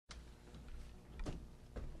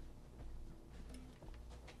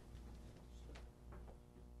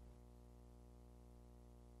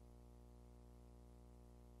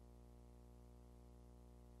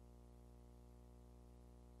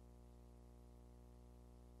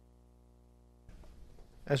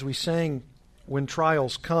as we sang When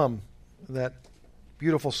Trials Come, that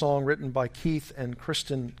beautiful song written by Keith and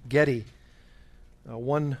Kristen Getty,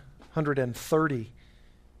 130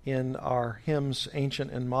 in our hymns,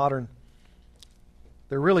 ancient and modern.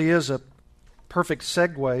 There really is a perfect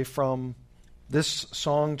segue from this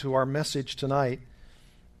song to our message tonight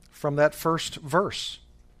from that first verse.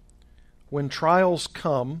 When trials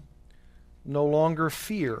come, no longer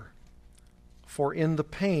fear, for in the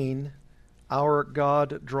pain our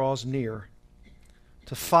God draws near,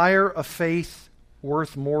 to fire a faith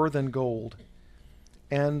worth more than gold,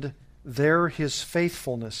 and there his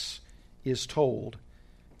faithfulness is told,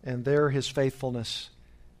 and there his faithfulness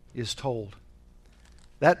is told.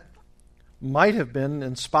 That might have been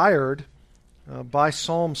inspired by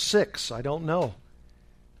Psalm 6, I don't know,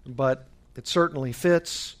 but it certainly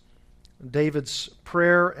fits David's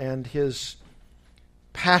prayer and his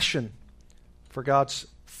passion for God's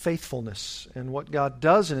faithfulness and what God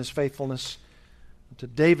does in his faithfulness to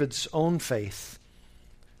David's own faith.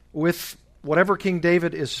 With whatever King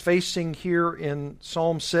David is facing here in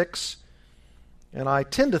Psalm 6, and I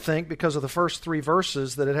tend to think, because of the first three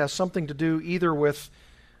verses, that it has something to do either with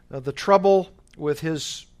the trouble with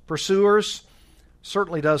his pursuers,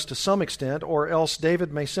 certainly does to some extent, or else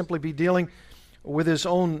David may simply be dealing with his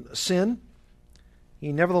own sin.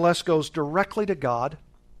 He nevertheless goes directly to God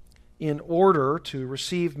in order to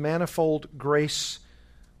receive manifold grace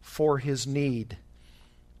for his need.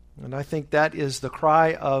 And I think that is the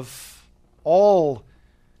cry of all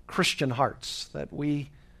Christian hearts, that we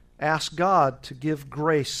ask God to give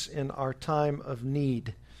grace in our time of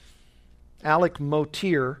need. Alec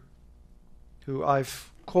Motyer, who I've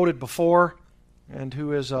quoted before and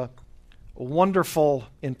who is a wonderful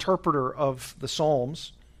interpreter of the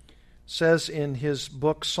Psalms, says in his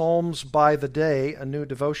book, Psalms by the Day, a new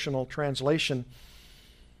devotional translation,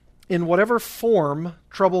 in whatever form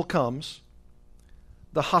trouble comes,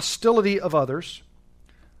 the hostility of others,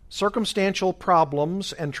 circumstantial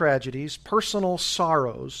problems and tragedies, personal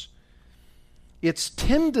sorrows, its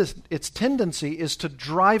tendency is to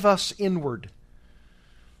drive us inward,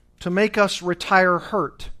 to make us retire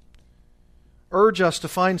hurt, urge us to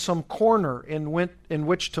find some corner in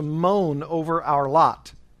which to moan over our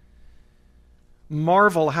lot,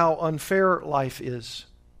 marvel how unfair life is,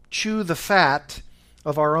 chew the fat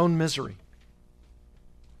of our own misery.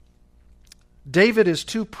 David is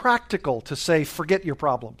too practical to say, forget your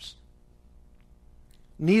problems.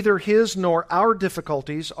 Neither his nor our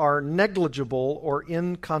difficulties are negligible or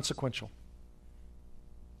inconsequential.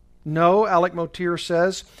 No, Alec Motyer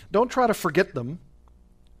says, don't try to forget them,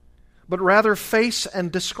 but rather face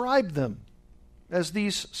and describe them, as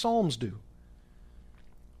these Psalms do.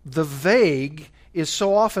 The vague is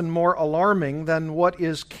so often more alarming than what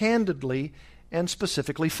is candidly and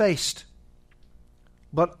specifically faced.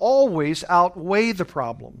 But always outweigh the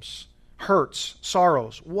problems, hurts,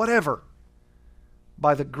 sorrows, whatever,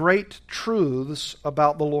 by the great truths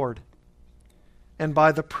about the Lord and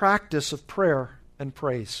by the practice of prayer and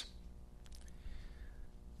praise.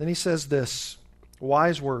 Then he says this,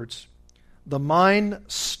 wise words, the mind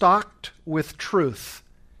stocked with truth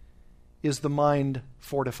is the mind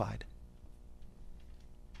fortified.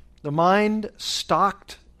 The mind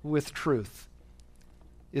stocked with truth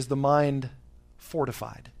is the mind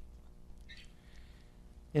fortified.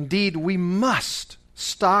 Indeed, we must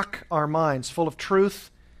stock our minds full of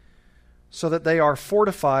truth so that they are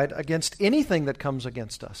fortified against anything that comes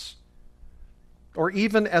against us, or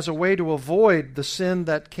even as a way to avoid the sin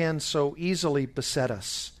that can so easily beset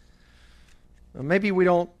us. Maybe we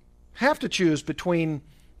don't have to choose between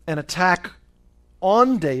an attack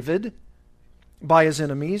on David by his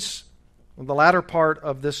enemies, the latter part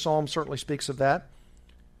of this psalm certainly speaks of that,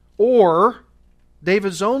 or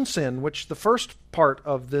David's own sin, which the first part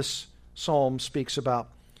of this psalm speaks about.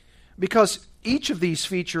 Because each of these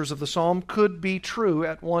features of the psalm could be true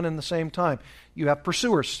at one and the same time. You have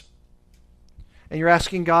pursuers, and you're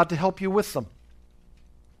asking God to help you with them.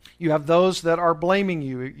 You have those that are blaming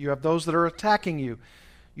you. You have those that are attacking you.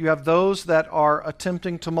 You have those that are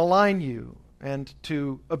attempting to malign you and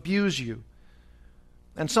to abuse you.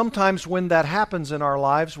 And sometimes when that happens in our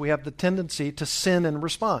lives, we have the tendency to sin in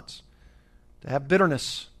response, to have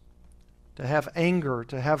bitterness, to have anger,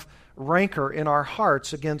 to have rancor in our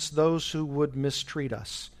hearts against those who would mistreat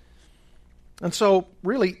us. And so,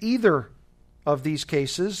 really, either of these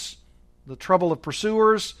cases, the trouble of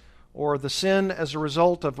pursuers or the sin as a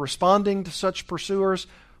result of responding to such pursuers,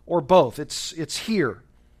 or both, it's here.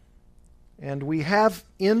 And we have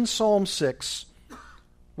in Psalm 6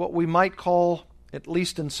 what we might call, at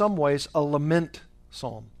least in some ways, a lament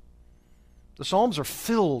psalm. The Psalms are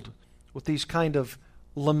filled with these kind of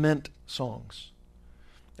lament songs.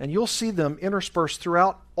 And you'll see them interspersed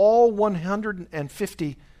throughout all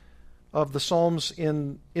 150 of the Psalms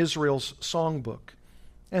in Israel's songbook.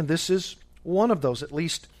 And this is one of those, at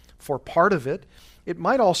least for part of it. It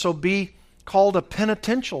might also be called a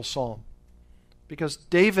penitential psalm, because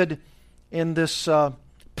David, in this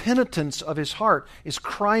penitence of his heart, is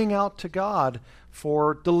crying out to God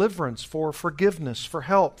for deliverance, for forgiveness, for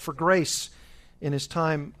help, for grace in his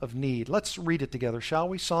time of need. Let's read it together, shall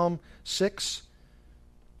we? Psalm 6.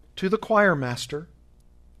 To the choir master,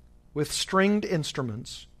 with stringed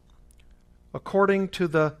instruments, according to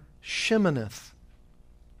the Sheminith,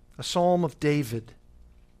 a psalm of David.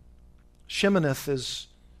 Sheminith is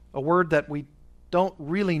a word that we don't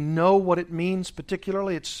really know what it means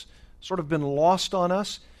particularly. It's sort of been lost on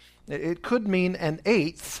us. It could mean an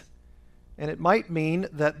eighth, and it might mean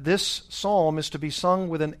that this psalm is to be sung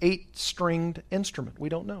with an 8-stringed instrument. We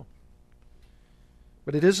don't know.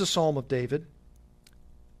 But it is a psalm of David.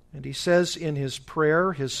 And he says in his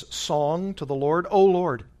prayer, his song to the Lord, O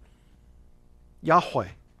Lord, Yahweh,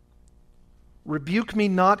 rebuke me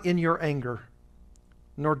not in your anger,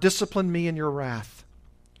 nor discipline me in your wrath.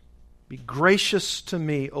 Be gracious to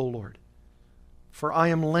me, O Lord, for I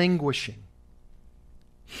am languishing.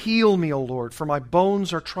 Heal me, O Lord, for my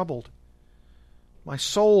bones are troubled. My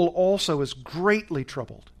soul also is greatly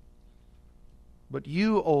troubled. But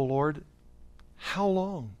you, O Lord, how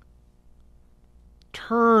long?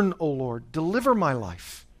 Turn, O Lord, deliver my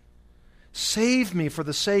life. Save me for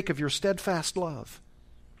the sake of your steadfast love.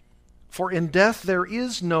 For in death there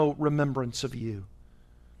is no remembrance of you.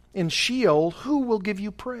 In Sheol, who will give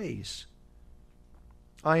you praise?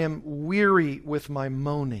 I am weary with my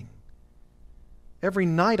moaning. Every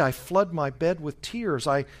night I flood my bed with tears.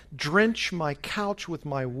 I drench my couch with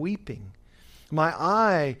my weeping. My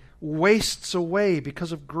eye wastes away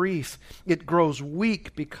because of grief. It grows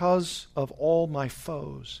weak because of all my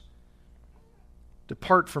foes.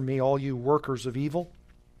 Depart from me, all you workers of evil,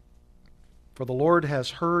 for the Lord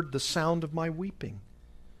has heard the sound of my weeping.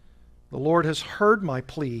 The Lord has heard my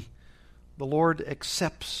plea. The Lord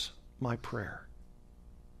accepts my prayer.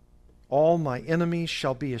 All my enemies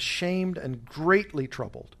shall be ashamed and greatly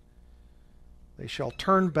troubled. They shall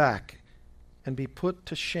turn back and be put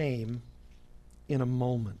to shame in a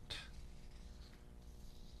moment.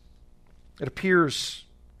 It appears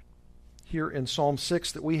here in Psalm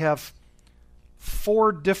 6 that we have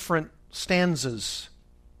 4 different stanzas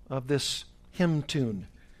of this hymn tune.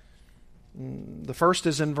 The first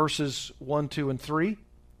is in verses 1, 2, and 3.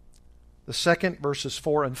 The second, verses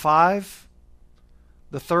 4 and 5.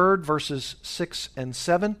 The third, verses 6 and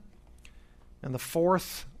 7. And the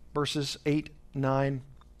fourth, verses 8, 9,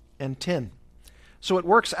 and 10. So it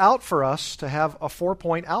works out for us to have a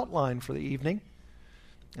 4-point outline for the evening.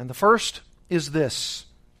 And the first is this,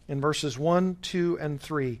 in verses 1, 2, and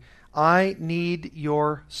 3. I need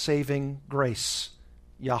your saving grace,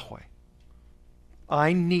 Yahweh.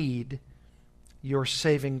 I need your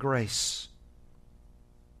saving grace.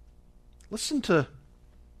 Listen to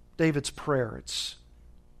David's prayer. It's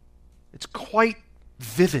quite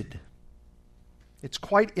vivid. It's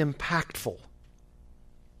quite impactful.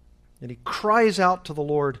 And he cries out to the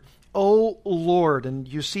Lord, O Lord. And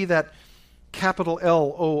you see that capital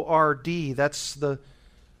L-O-R-D. That's the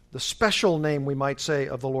special name, we might say,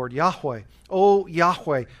 of the Lord, Yahweh. O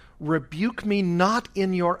Yahweh, rebuke me not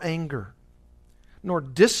in your anger, nor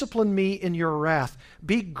discipline me in your wrath.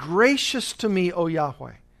 Be gracious to me, O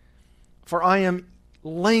Yahweh, for I am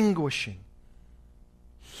languishing.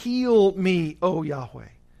 Heal me, O Yahweh,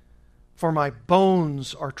 for my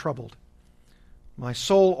bones are troubled. My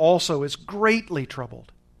soul also is greatly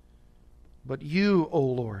troubled. But you, O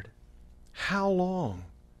Lord, how long?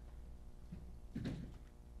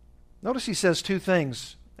 Notice he says 2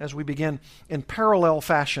 things as we begin in parallel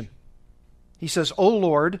fashion. He says, O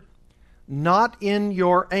Lord, not in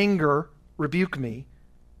your anger rebuke me,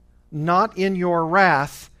 not in your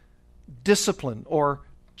wrath discipline or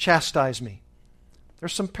chastise me.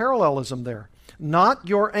 There's some parallelism there. Not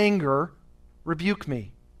your anger rebuke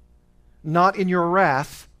me, not in your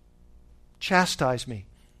wrath chastise me.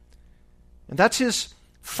 And that's his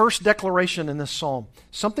first declaration in this psalm.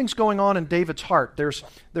 Something's going on in David's heart. There's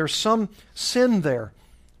some sin there.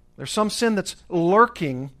 There's some sin that's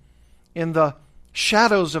lurking in the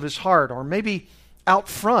shadows of his heart, or maybe out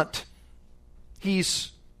front.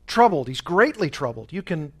 He's troubled. He's greatly troubled. You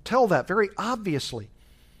can tell that very obviously.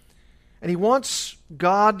 And he wants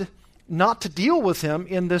God not to deal with him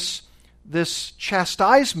in this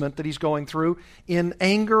chastisement that he's going through in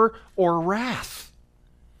anger or wrath.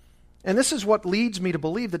 And this is what leads me to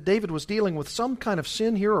believe that David was dealing with some kind of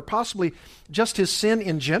sin here, or possibly just his sin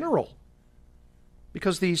in general.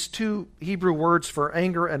 Because these two Hebrew words for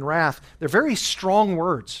anger and wrath, they're very strong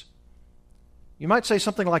words. You might say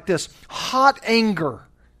something like this: hot anger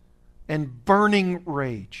and burning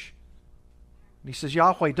rage. And he says,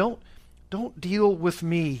 Yahweh, don't deal with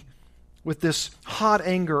me with this hot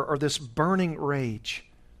anger or this burning rage.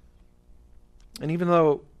 And even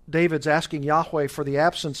though David's asking Yahweh for the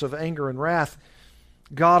absence of anger and wrath,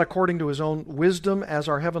 God, according to his own wisdom as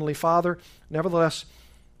our Heavenly Father, nevertheless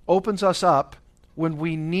opens us up when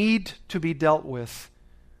we need to be dealt with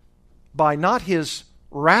by not his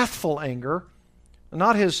wrathful anger,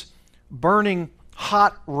 not his burning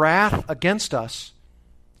hot wrath against us,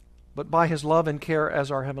 but by his love and care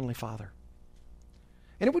as our Heavenly Father.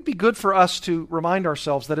 And it would be good for us to remind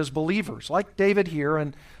ourselves that as believers, like David here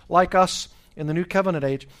and like us in the New Covenant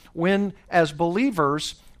age, when as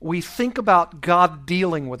believers we think about God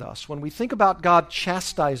dealing with us, when we think about God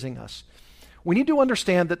chastising us, we need to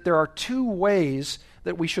understand that there are two ways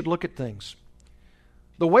that we should look at things.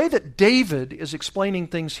 The way that David is explaining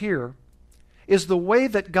things here is the way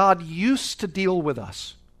that God used to deal with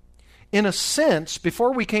us. In a sense,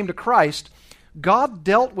 before we came to Christ, God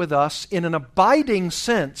dealt with us in an abiding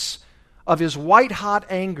sense of his white-hot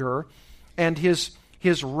anger and his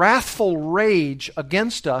wrathful rage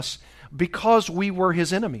against us because we were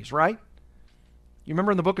his enemies, right? You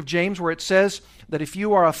remember in the book of James where it says that if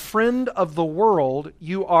you are a friend of the world,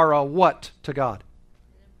 you are a what to God?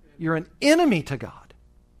 You're an enemy to God.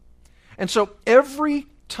 And so every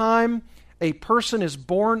time a person is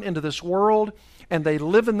born into this world and they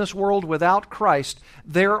live in this world without Christ,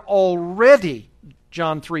 they're already,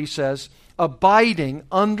 John 3 says, abiding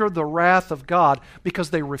under the wrath of God because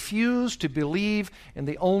they refuse to believe in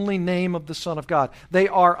the only name of the Son of God. They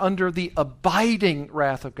are under the abiding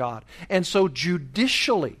wrath of God. And so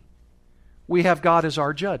judicially, we have God as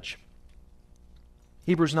our judge.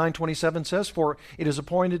 Hebrews 9:27 says, "For it is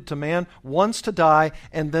appointed to man once to die,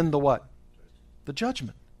 and then the what? The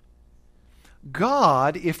judgment."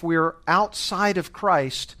 God, if we're outside of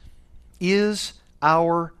Christ, is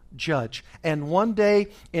our judge. And one day,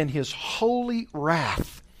 in his holy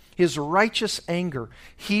wrath, his righteous anger,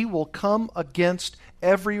 he will come against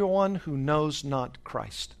everyone who knows not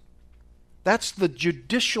Christ. That's the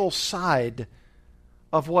judicial side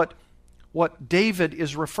of what David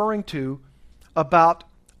is referring to about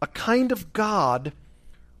a kind of God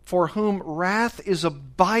for whom wrath is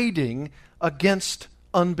abiding against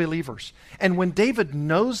unbelievers. And when David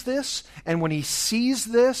knows this, and when he sees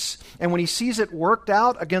this, and when he sees it worked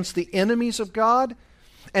out against the enemies of God,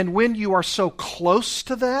 and when you are so close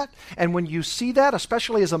to that, and when you see that,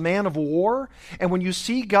 especially as a man of war, and when you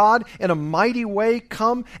see God in a mighty way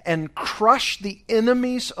come and crush the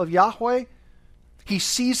enemies of Yahweh, he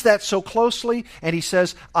sees that so closely, and he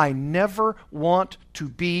says, I never want to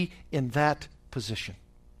be in that position.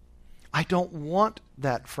 I don't want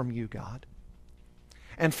that from you, God.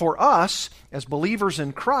 And for us, as believers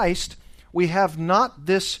in Christ, we have not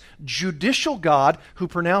this judicial God who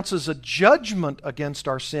pronounces a judgment against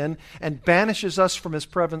our sin and banishes us from his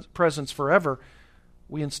presence forever.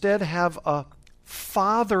 We instead have a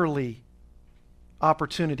fatherly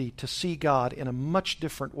opportunity to see God in a much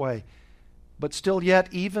different way. But still yet,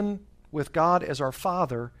 even with God as our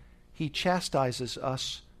Father, he chastises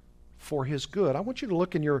us for his good. I want you to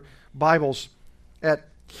look in your Bibles at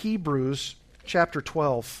Hebrews chapter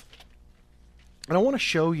 12. And I want to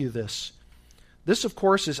show you this. This, of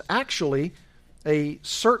course, is actually a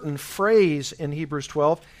certain phrase in Hebrews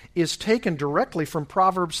 12 is taken directly from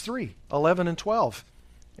Proverbs 3, 11 and 12.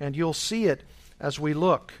 And you'll see it as we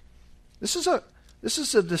look. This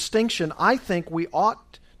is a distinction I think we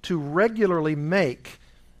ought to regularly make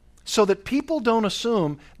so that people don't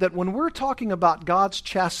assume that when we're talking about God's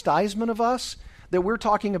chastisement of us, that we're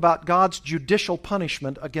talking about God's judicial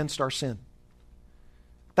punishment against our sin.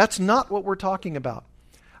 That's not what we're talking about.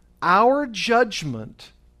 Our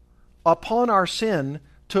judgment upon our sin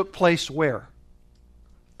took place where?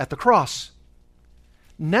 At the cross.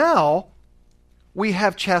 Now, we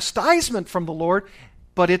have chastisement from the Lord,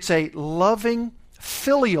 but it's a loving,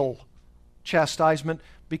 filial chastisement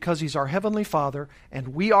because he's our heavenly Father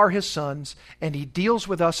and we are his sons, and he deals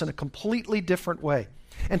with us in a completely different way.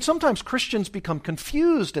 And sometimes Christians become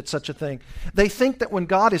confused at such a thing. They think that when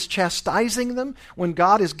God is chastising them, when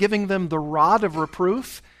God is giving them the rod of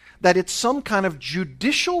reproof, that it's some kind of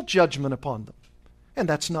judicial judgment upon them. And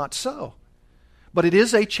that's not so. But it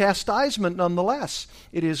is a chastisement nonetheless.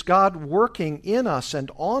 It is God working in us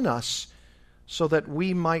and on us so that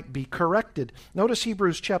we might be corrected. Notice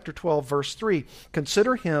Hebrews chapter 12, verse 3.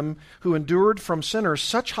 Consider him who endured from sinners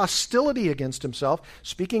such hostility against himself,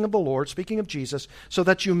 speaking of the Lord, speaking of Jesus, so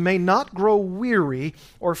that you may not grow weary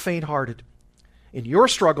or faint-hearted. In your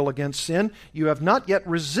struggle against sin, you have not yet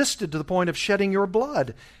resisted to the point of shedding your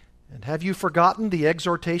blood. And have you forgotten the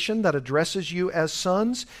exhortation that addresses you as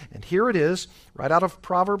sons? And here it is, right out of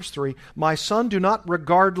Proverbs 3. My son, do not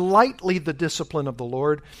regard lightly the discipline of the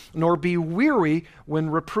Lord, nor be weary when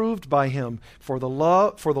reproved by him. For the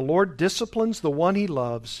Lord disciplines the one he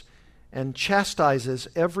loves, and chastises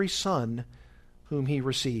every son whom he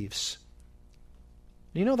receives.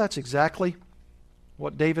 You know, that's exactly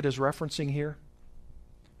what David is referencing here.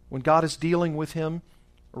 When God is dealing with him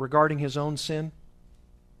regarding his own sin,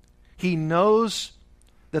 he knows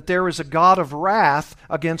that there is a God of wrath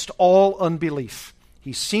against all unbelief.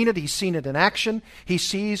 He's seen it in action. He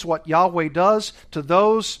sees what Yahweh does to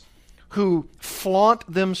those who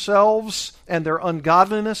flaunt themselves and their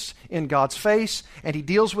ungodliness in God's face, and he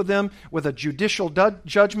deals with them with a judicial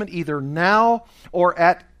judgment either now or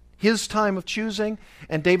at his time of choosing.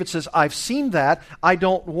 And David says, I've seen that. I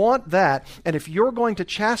don't want that. And if you're going to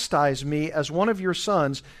chastise me as one of your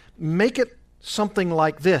sons, make it something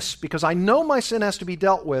like this, because I know my sin has to be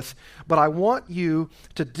dealt with, but I want you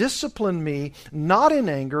to discipline me, not in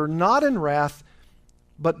anger, not in wrath,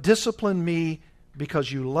 but discipline me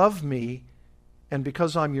because you love me and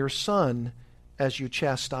because I'm your son as you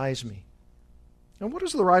chastise me. And what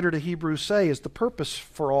does the writer to Hebrews say is the purpose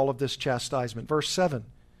for all of this chastisement? Verse 7.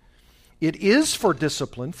 It is for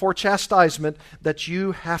discipline, for chastisement, that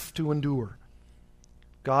you have to endure.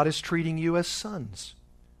 God is treating you as sons.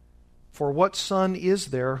 For what son is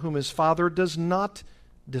there whom his father does not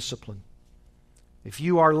discipline? If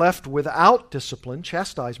you are left without discipline,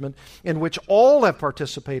 chastisement, in which all have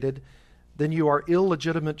participated, then you are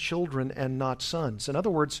illegitimate children and not sons. In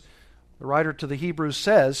other words, the writer to the Hebrews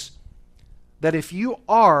says that if you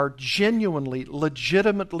are genuinely,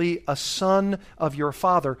 legitimately a son of your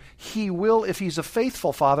father, he will, if he's a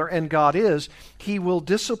faithful father, and God is, he will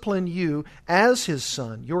discipline you as his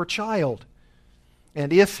son, your child.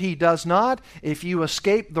 And if he does not, if you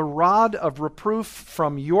escape the rod of reproof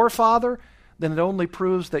from your father, then it only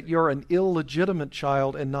proves that you're an illegitimate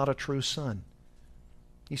child and not a true son.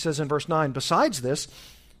 He says in verse 9, besides this,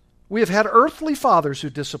 we have had earthly fathers who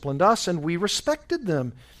disciplined us, and we respected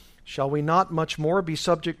them. Shall we not much more be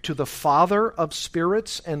subject to the Father of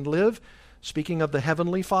spirits and live? Speaking of the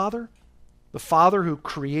Heavenly Father, the Father who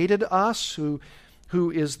created us, who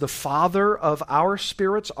is the Father of our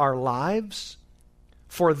spirits, our lives.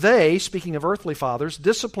 For they, speaking of earthly fathers,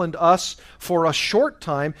 disciplined us for a short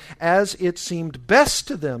time as it seemed best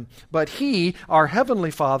to them. But He, our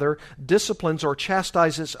Heavenly Father, disciplines or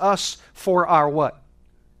chastises us for our what?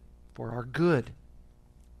 For our good,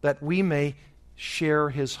 that we may share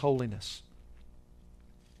His holiness.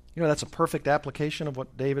 You know, that's a perfect application of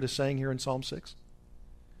what David is saying here in Psalm 6.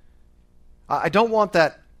 I don't want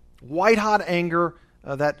that white-hot anger,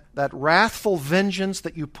 that wrathful vengeance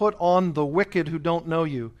that you put on the wicked who don't know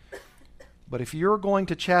you. But if you're going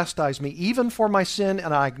to chastise me, even for my sin,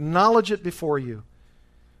 and I acknowledge it before you,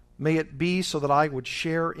 may it be so that I would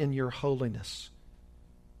share in your holiness.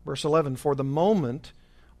 Verse 11, for the moment,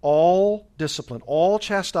 all discipline, all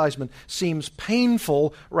chastisement seems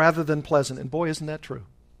painful rather than pleasant. And boy, isn't that true.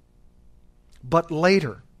 But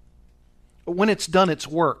later, when it's done its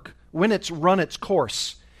work, when it's run its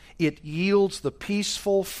course, it yields the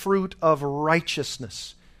peaceful fruit of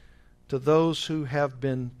righteousness to those who have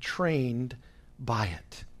been trained by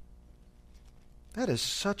it. That is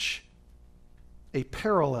such a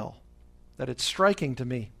parallel that it's striking to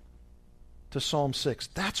me to Psalm 6.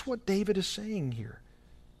 That's what David is saying here.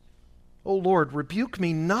 O Lord, rebuke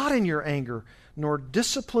me not in your anger, nor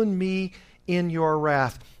discipline me in your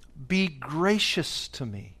wrath. Be gracious to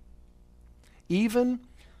me, even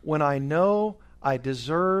when I know I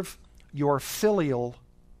deserve your filial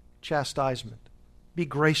chastisement. Be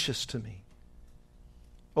gracious to me.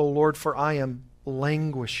 O Lord, for I am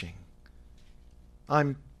languishing.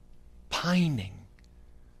 I'm pining.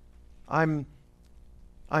 I'm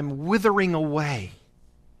withering away.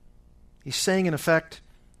 He's saying, in effect,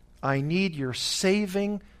 I need your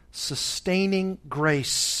saving, sustaining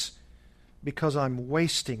grace because I'm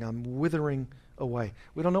wasting, I'm withering away.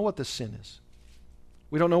 We don't know what this sin is.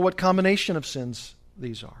 We don't know what combination of sins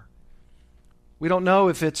these are. We don't know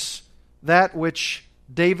if it's that which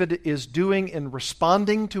David is doing in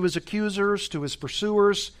responding to his accusers, to his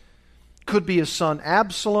pursuers. Could be his son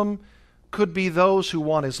Absalom. Could be those who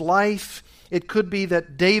want his life. It could be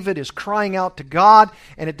that David is crying out to God,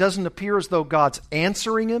 and it doesn't appear as though God's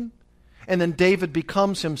answering him. and then David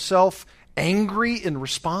becomes himself angry in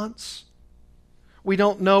response. We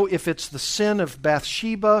don't know if it's the sin of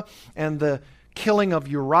Bathsheba and the killing of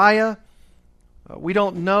Uriah. We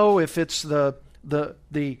don't know if it's the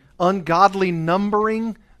ungodly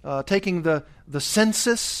numbering, taking the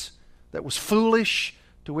census that was foolish,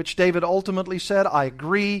 to which David ultimately said, I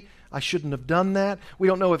agree, I shouldn't have done that. We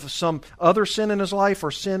don't know if it's some other sin in his life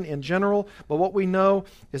or sin in general, but what we know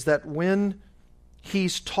is that when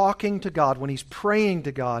he's talking to God, when he's praying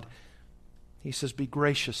to God, he says, be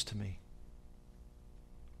gracious to me.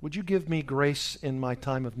 Would you give me grace in my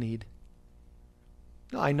time of need?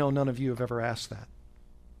 I know none of you have ever asked that.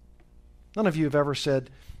 None of you have ever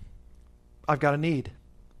said, I've got a need,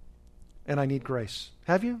 and I need grace.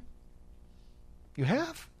 Have you? You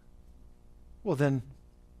have? Well, then,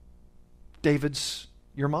 David's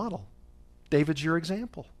your model. David's your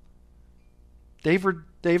example.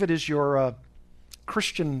 David is your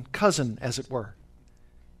Christian cousin, as it were.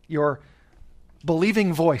 Your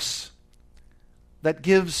believing voice that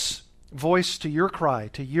gives voice to your cry,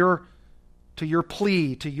 to your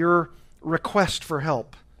plea, to your request for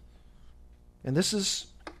help. And this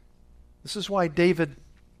is why David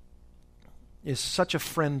is such a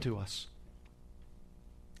friend to us.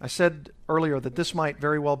 I said earlier that this might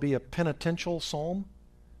very well be a penitential psalm.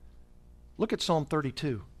 Look at Psalm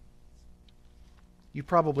 32. You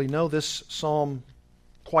probably know this psalm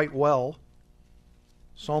quite well.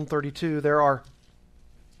 Psalm 32, there are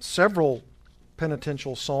several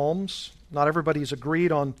penitential psalms. Not everybody's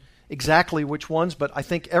agreed on exactly which ones, but I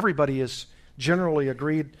think everybody is generally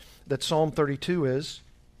agreed that Psalm 32 is.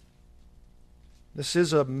 This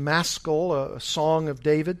is a maskil, a song of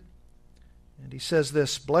David. And he says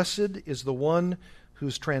this, blessed is the one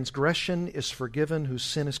whose transgression is forgiven, whose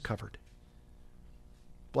sin is covered.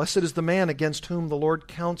 Blessed is the man against whom the Lord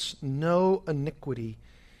counts no iniquity,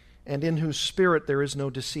 and in whose spirit there is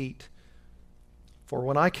no deceit. For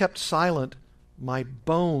when I kept silent, my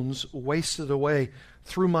bones wasted away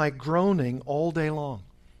through my groaning all day long.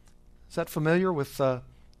 Is that familiar with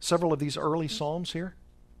several of these early psalms here?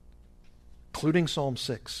 Including Psalm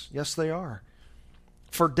 6. Yes, they are.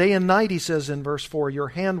 For day and night, he says in verse 4, your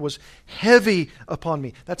hand was heavy upon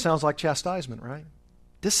me. That sounds like chastisement, right?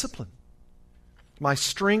 Discipline. My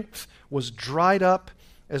strength was dried up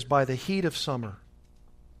as by the heat of summer.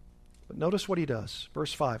 But notice what he does.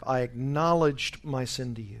 Verse 5, I acknowledged my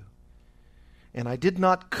sin to you, and I did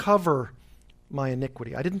not cover my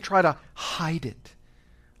iniquity. I didn't try to hide it.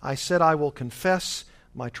 I said, I will confess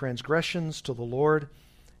my transgressions to the Lord,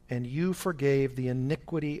 and you forgave the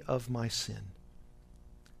iniquity of my sin.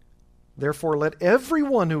 Therefore, let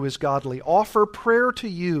everyone who is godly offer prayer to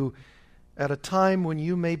you at a time when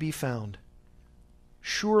you may be found.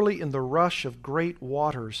 Surely in the rush of great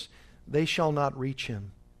waters they shall not reach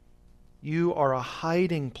him. You are a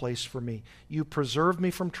hiding place for me. You preserve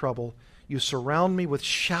me from trouble. You surround me with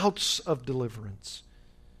shouts of deliverance.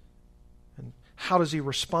 And how does he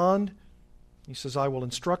respond? He says, I will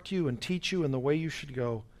instruct you and teach you in the way you should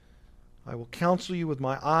go. I will counsel you with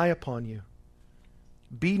my eye upon you.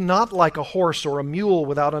 Be not like a horse or a mule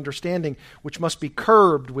without understanding, which must be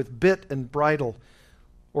curbed with bit and bridle,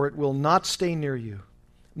 or it will not stay near you.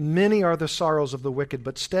 Many are the sorrows of the wicked,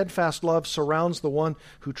 but steadfast love surrounds the one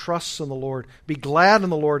who trusts in the Lord. Be glad in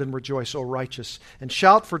the Lord and rejoice, O righteous, and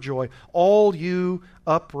shout for joy, all you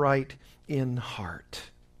upright in heart.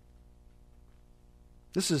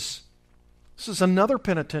 This is another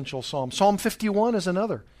penitential psalm. Psalm 51 is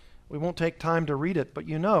another. We won't take time to read it, but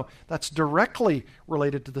you know that's directly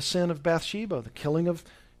related to the sin of Bathsheba, the killing of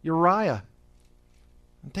Uriah.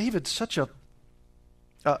 And David's such a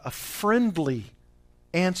friendly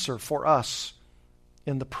answer for us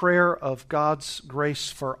in the prayer of God's grace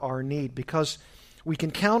for our need, because we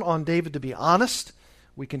can count on David to be honest,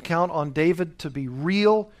 we can count on David to be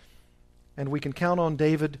real, and we can count on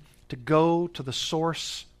David to go to the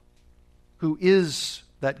source who is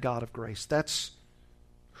that God of grace. That's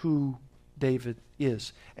who David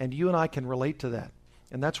is. And you and I can relate to that.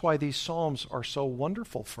 And that's why these Psalms are so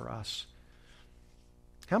wonderful for us.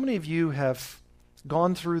 How many of you have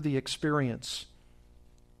gone through the experience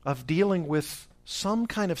of dealing with some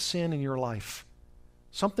kind of sin in your life,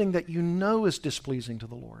 something that you know is displeasing to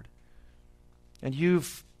the Lord, and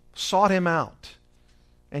you've sought him out,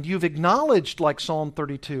 and you've acknowledged, like Psalm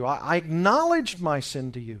 32, I acknowledged my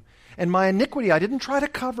sin to you, and my iniquity I didn't try to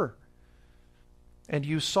cover. And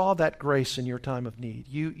you saw that grace in your time of need.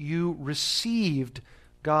 You received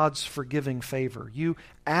God's forgiving favor. You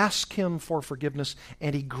asked him for forgiveness,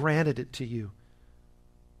 and he granted it to you.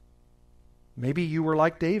 Maybe you were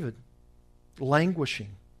like David,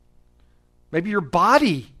 languishing. Maybe your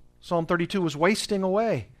body Psalm 32 was wasting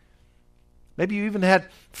away. Maybe you even had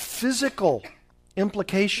physical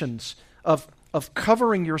implications of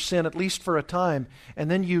covering your sin, at least for a time,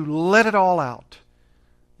 and then you let it all out.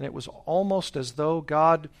 And it was almost as though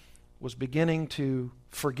God was beginning to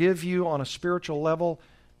forgive you on a spiritual level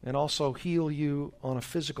and also heal you on a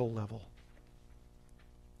physical level.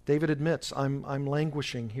 David admits, I'm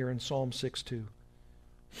languishing here in Psalm 6:2.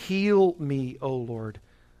 Heal me, O Lord,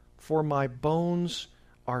 for my bones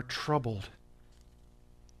are troubled.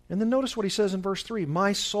 And then notice what he says in verse 3.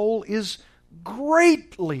 My soul is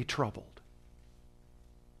greatly troubled.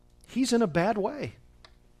 He's in a bad way.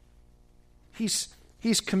 He's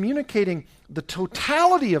communicating the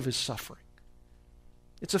totality of his suffering.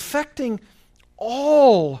 It's affecting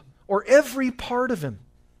all or every part of him.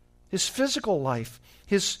 His physical life,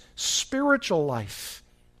 his spiritual life.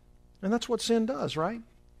 And that's what sin does, right?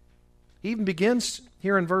 He even begins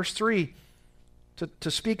here in verse 3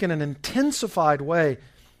 to speak in an intensified way.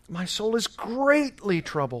 My soul is greatly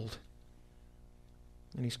troubled.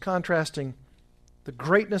 And he's contrasting the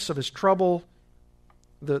greatness of his trouble,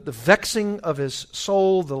 the vexing of his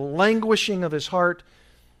soul, the languishing of his heart,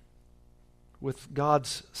 with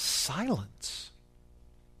God's silence.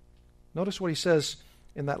 Notice what he says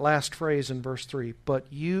in that last phrase in verse 3. But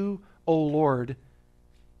you, O Lord,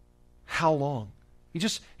 how long? He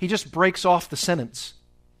just breaks off the sentence.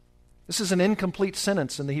 This is an incomplete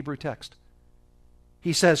sentence in the Hebrew text.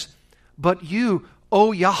 He says, but you,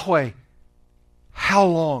 O Yahweh, how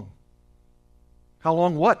long? How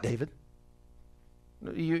long what, David?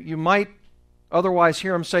 You might otherwise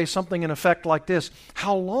hear him say something in effect like this.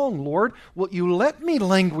 How long, Lord, will you let me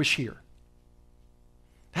languish here?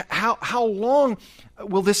 How long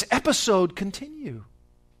will this episode continue?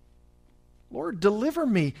 Lord, deliver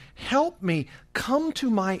me, help me, come to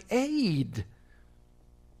my aid.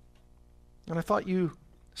 And I thought you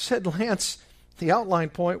said, Lance, the outline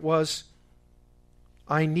point was,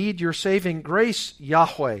 I need your saving grace,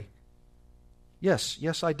 Yahweh.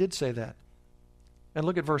 Yes, I did say that. And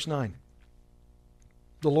look at verse 9.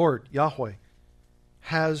 The Lord, Yahweh,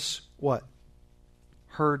 has what?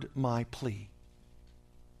 Heard my plea.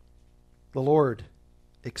 The Lord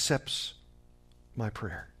accepts my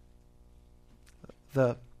prayer.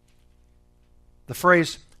 The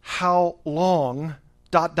phrase, how long, ...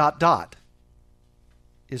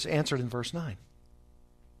 is answered in verse 9.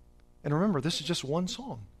 And remember, this is just one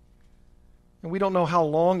song. And we don't know how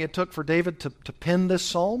long it took for David to pen this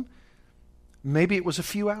psalm. Maybe it was a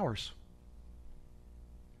few hours.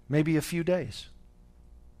 Maybe a few days.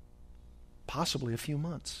 Possibly a few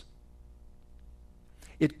months.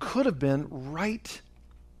 It could have been right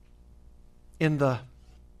in the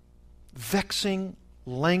vexing,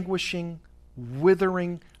 languishing,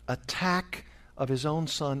 withering attack of his own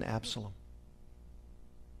son Absalom,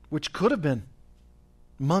 which could have been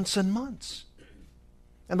months and months.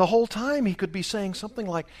 And the whole time he could be saying something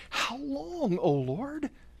like, how long, O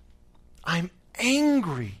Lord? I'm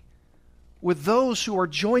angry with those who are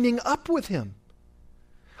joining up with him.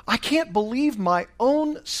 I can't believe my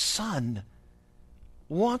own son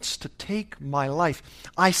wants to take my life.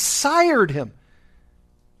 I sired him.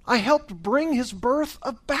 I helped bring his birth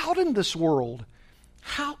about in this world.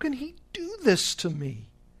 How can he do this to me?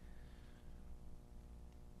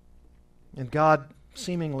 And God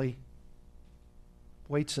seemingly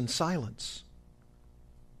waits in silence,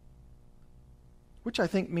 which I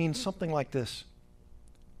think means something like this.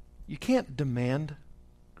 You can't demand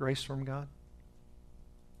grace from God.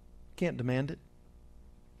 You can't demand it.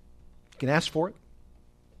 You can ask for it,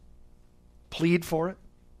 plead for it.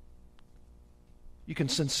 You can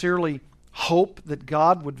sincerely hope that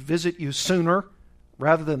God would visit you sooner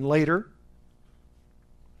rather than later.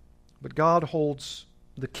 But God holds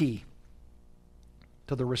the key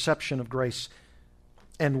to the reception of grace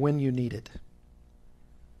and when you need it.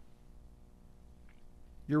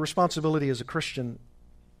 Your responsibility as a Christian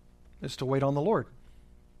is to wait on the Lord,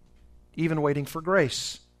 even waiting for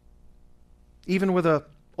grace, even with a,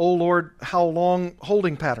 oh Lord, how long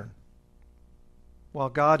holding pattern, while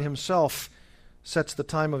God himself sets the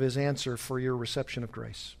time of his answer for your reception of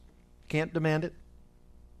grace. Can't demand it.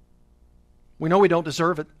 We know we don't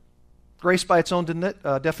deserve it. Grace by its own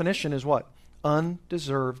definition is what?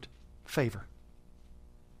 Undeserved favor.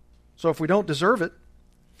 So if we don't deserve it,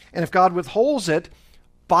 and if God withholds it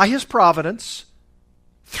by his providence,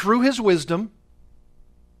 through his wisdom,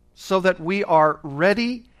 so that we are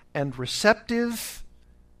ready and receptive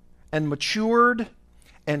and matured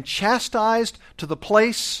and chastised to the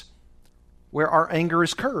place where our anger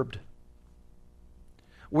is curbed,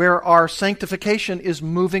 where our sanctification is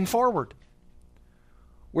moving forward,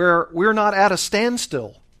 where we're not at a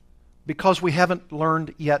standstill, because we haven't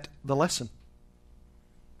learned yet the lesson.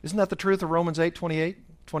 Isn't that the truth of Romans 8:28,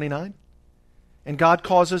 29? And God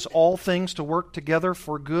causes all things to work together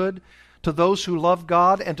for good to those who love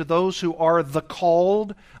God and to those who are the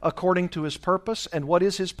called according to His purpose. And what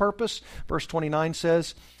is His purpose? Verse 29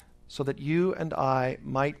 says, so that you and I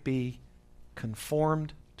might be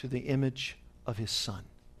conformed to the image of His Son.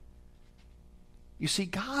 You see,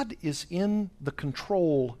 God is in the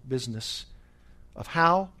control business of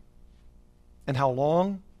how and how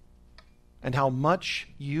long and how much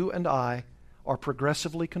you and I are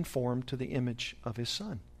progressively conformed to the image of His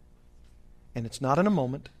Son. And it's not in a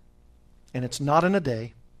moment, and it's not in a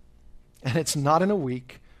day, and it's not in a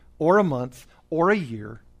week, or a month, or a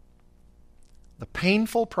year. The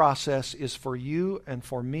painful process is for you and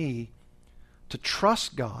for me to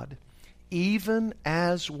trust God even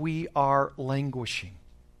as we are languishing,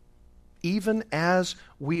 even as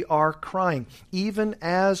we are crying, even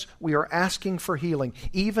as we are asking for healing,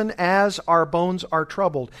 even as our bones are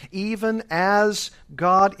troubled, even as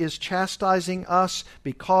God is chastising us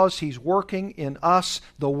because He's working in us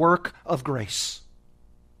the work of grace.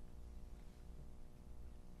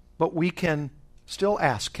 But we can still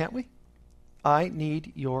ask, can't we? I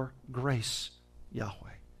need your grace,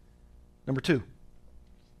 Yahweh. Number two.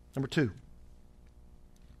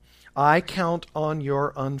 I count on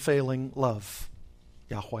your unfailing love,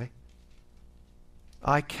 Yahweh.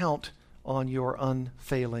 I count on your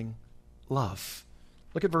unfailing love.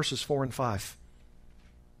 Look at verses 4 and 5.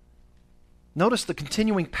 Notice the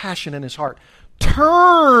continuing passion in his heart.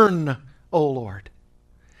 Turn, O Lord.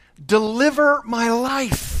 Deliver my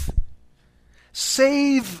life.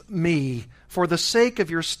 Save me for the sake of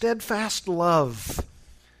your steadfast love.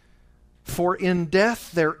 For in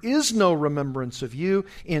death there is no remembrance of you.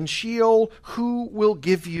 In Sheol, who will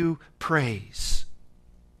give you praise?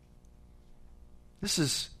 This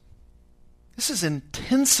is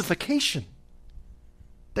intensification.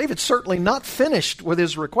 David's certainly not finished with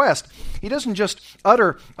his request. He doesn't just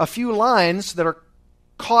utter a few lines that are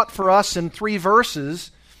caught for us in 3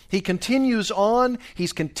 verses. He continues on.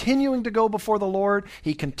 He's continuing to go before the Lord.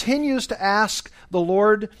 He continues to ask the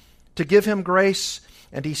Lord to give him grace.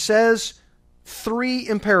 And he says 3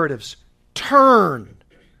 imperatives. Turn,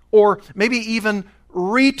 or maybe even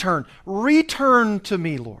return. Return to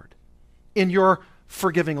me, Lord, in your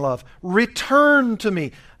forgiving love. Return to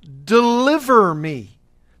me. Deliver me.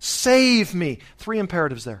 Save me. 3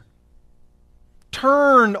 imperatives there.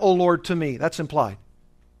 Turn, O Lord, to me. That's implied.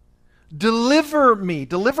 Deliver me.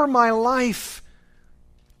 Deliver my life.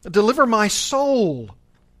 Deliver my soul.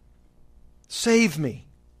 Save me.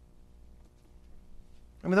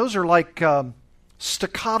 I mean, those are like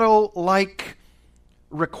staccato-like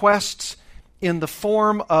requests in the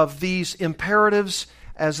form of these imperatives,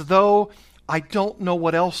 as though I don't know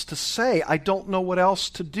what else to say. I don't know what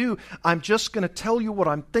else to do. I'm just going to tell you what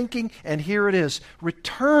I'm thinking, and here it is.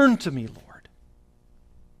 Return to me, Lord.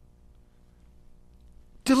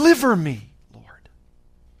 Deliver me, Lord.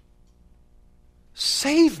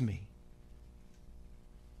 Save me.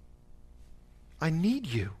 I need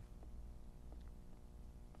you.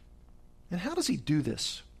 And how does he do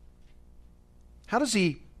this? How does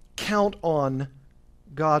he count on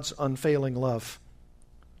God's unfailing love?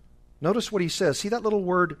 Notice what he says. See that little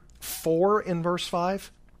word for in verse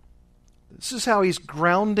 5? This is how he's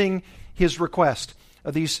grounding his request.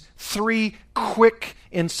 These 3 quick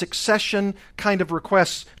in succession kind of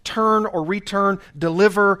requests. Turn or return,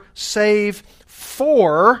 deliver, save.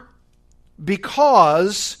 For,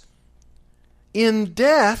 because in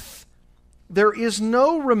death there is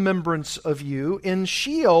no remembrance of you. In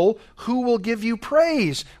Sheol, who will give you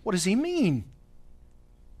praise? What does he mean?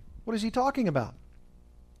 What is he talking about?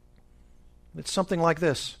 It's something like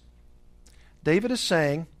this. David is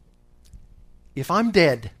saying, if I'm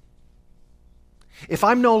dead, if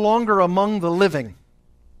I'm no longer among the living,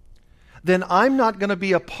 then I'm not going to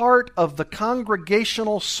be a part of the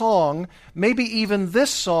congregational song, maybe even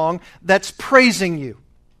this song, that's praising you.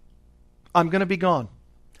 I'm going to be gone.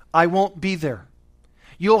 I won't be there.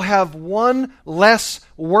 You'll have one less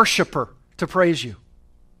worshiper to praise you.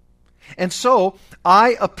 And so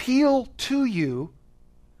I appeal to you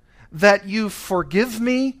that you forgive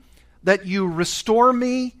me, that you restore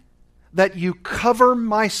me, that you cover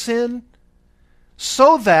my sin,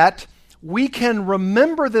 so that we can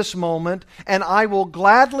remember this moment, and I will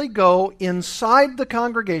gladly go inside the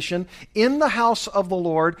congregation, in the house of the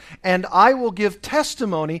Lord, and I will give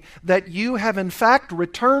testimony that you have in fact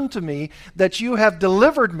returned to me, that you have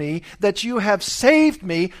delivered me, that you have saved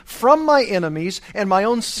me from my enemies and my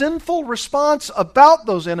own sinful response about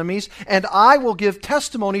those enemies, and I will give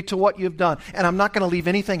testimony to what you've done. And I'm not going to leave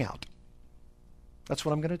anything out. That's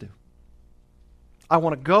what I'm going to do. I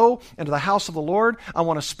want to go into the house of the Lord. I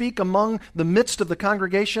want to speak among the midst of the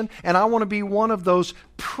congregation, and I want to be one of those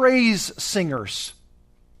praise singers.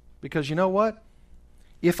 Because you know what?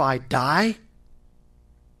 If I die,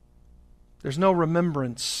 there's no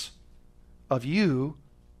remembrance of you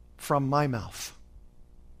from my mouth,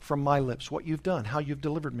 from my lips, what you've done, how you've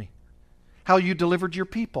delivered me, how you delivered your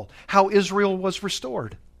people, how Israel was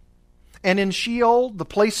restored. And in Sheol, the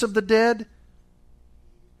place of the dead,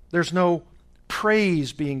 there's no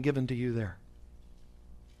praise being given to you there.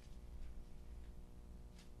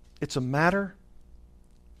 It's a matter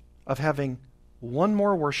of having one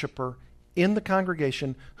more worshiper in the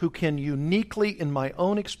congregation who can uniquely, in my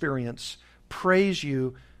own experience, praise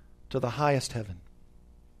you to the highest heaven.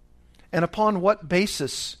 And upon what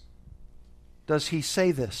basis does he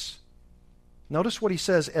say this? Notice what he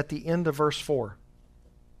says at the end of verse 4.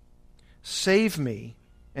 Save me,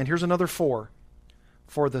 and here's another 4,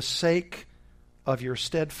 for the sake of your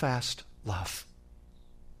steadfast love.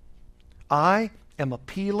 I am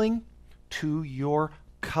appealing to your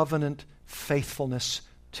covenant faithfulness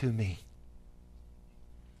to me.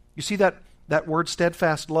 You see that word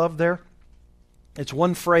steadfast love there? It's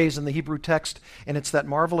one phrase in the Hebrew text, and it's that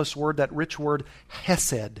marvelous word, that rich word,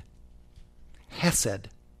 hesed. Hesed.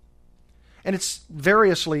 And it's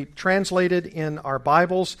variously translated in our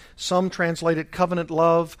Bibles. Some translate it covenant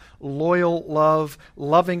love, loyal love,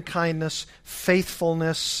 loving kindness,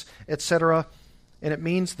 faithfulness, etc. And it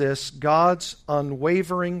means this: God's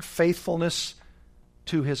unwavering faithfulness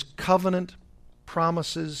to His covenant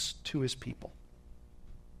promises to His people.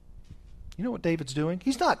 You know what David's doing?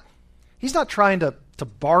 He's not trying to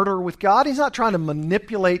barter with God. He's not trying to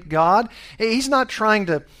manipulate God. He's not trying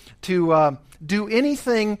to do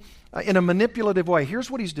anything in a manipulative way. Here's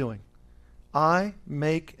what he's doing. I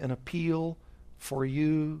make an appeal for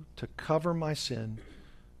you to cover my sin,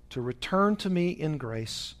 to return to me in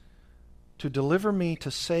grace, to deliver me, to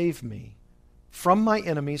save me from my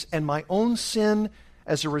enemies and my own sin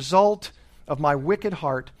as a result of my wicked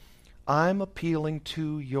heart. I'm appealing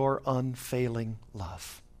to your unfailing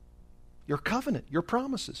love, your covenant, your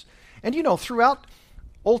promises. And you know, throughout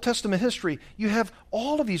Old Testament history, you have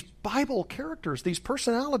all of these Bible characters, these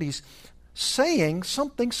personalities saying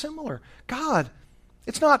something similar. God,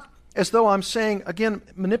 it's not as though I'm saying, again,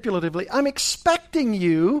 manipulatively, I'm expecting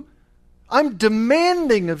you, I'm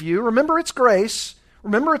demanding of you. Remember, it's grace.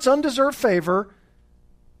 Remember, it's undeserved favor.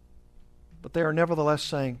 But they are nevertheless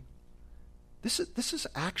saying, this is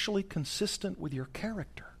actually consistent with your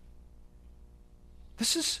character.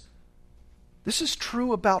 This is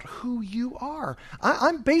true about who you are.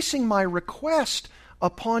 I'm basing my request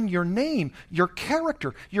upon your name, your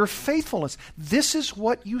character, your faithfulness. This is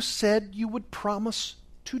what you said you would promise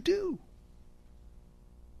to do.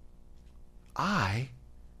 I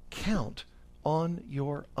count on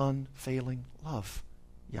your unfailing love,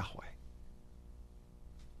 Yahweh.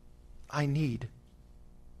 I need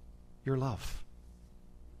your love.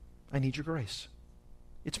 I need your grace.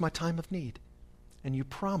 It's my time of need. And you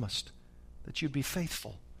promised that you'd be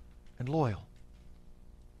faithful and loyal.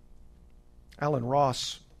 Alan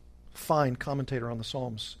Ross, fine commentator on the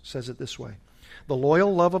Psalms, says it this way: the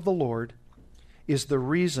loyal love of the Lord is the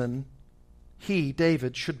reason he,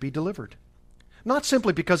 David, should be delivered. Not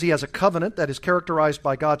simply because he has a covenant that is characterized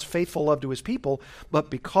by God's faithful love to his people, but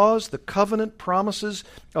because the covenant promises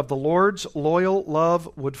of the Lord's loyal love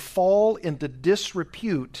would fall into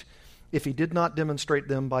disrepute if he did not demonstrate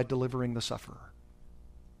them by delivering the sufferer.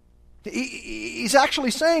 He's actually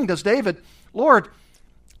saying, does David, Lord,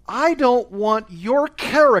 I don't want your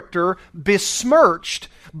character besmirched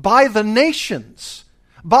by the nations,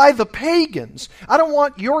 by the pagans. I don't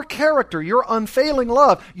want your character, your unfailing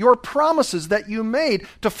love, your promises that you made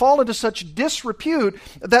to fall into such disrepute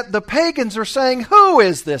that the pagans are saying, who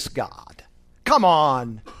is this God? Come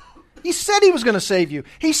on. He said he was going to save you.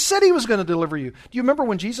 He said he was going to deliver you. Do you remember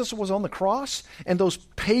when Jesus was on the cross and those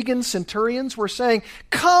pagan centurions were saying,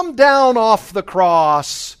 come down off the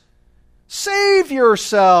cross. Save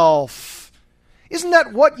yourself. Isn't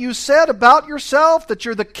that what you said about yourself, that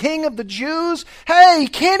you're the king of the Jews? Hey, he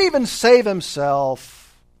can't even save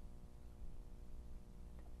himself.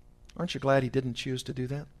 Aren't you glad he didn't choose to do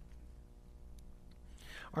that?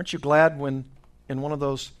 Aren't you glad when, in one of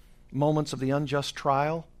those moments of the unjust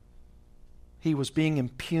trial, he was being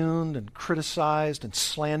impugned and criticized and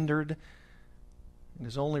slandered, and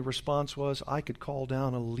his only response was, I could call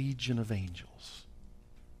down a legion of angels.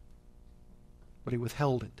 But he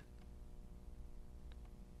withheld it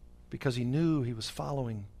because he knew he was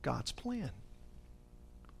following God's plan.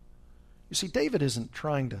 You see, David isn't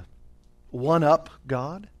trying to one-up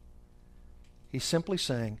God. He's simply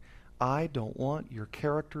saying, I don't want your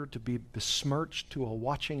character to be besmirched to a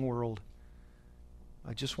watching world.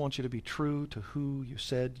 I just want you to be true to who you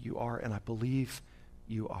said you are, and I believe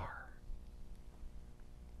you are.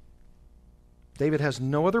 David has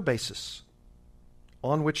no other basis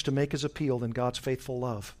on which to make his appeal than God's faithful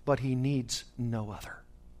love, but he needs no other.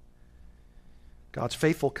 God's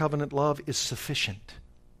faithful covenant love is sufficient.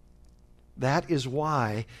 That is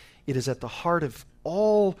why it is at the heart of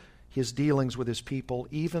all his dealings with his people,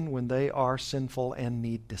 even when they are sinful and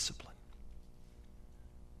need discipline.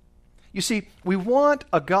 You see, we want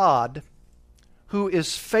a God who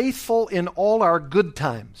is faithful in all our good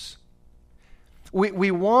times.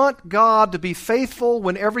 We want God to be faithful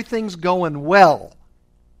when everything's going well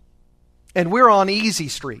and we're on easy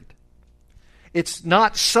street. It's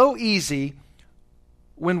not so easy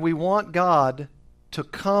when we want God to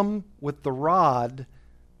come with the rod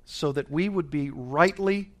so that we would be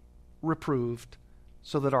rightly reproved,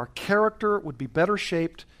 so that our character would be better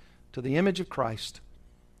shaped to the image of Christ.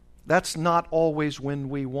 That's not always when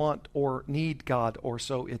we want or need God, or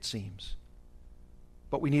so it seems.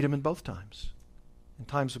 But we need Him in both times. In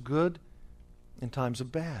times of good, in times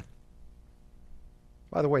of bad.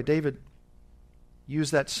 By the way, David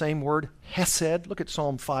used that same word, hesed. Look at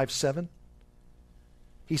Psalm 5:7.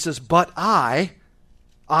 He says, but I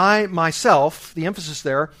myself, the emphasis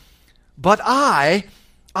there, but I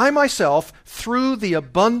myself, through the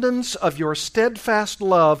abundance of your steadfast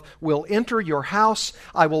love, will enter your house.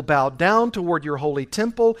 I will bow down toward your holy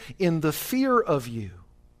temple in the fear of you.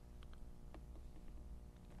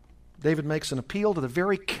 David makes an appeal to the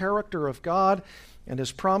very character of God and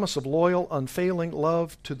his promise of loyal, unfailing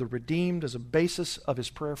love to the redeemed as a basis of his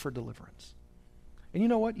prayer for deliverance. And you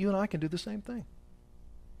know what? You and I can do the same thing.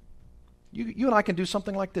 You and I can do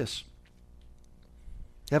something like this.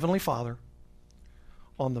 Heavenly Father,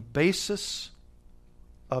 on the basis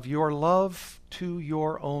of your love to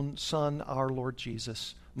your own Son, our Lord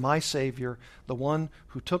Jesus, my Savior, the one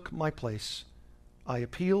who took my place, I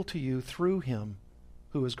appeal to you through him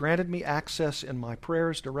who has granted me access in my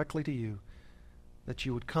prayers directly to you, that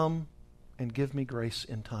you would come and give me grace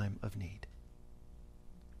in time of need.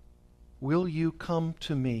 Will you come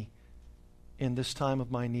to me in this time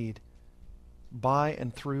of my need by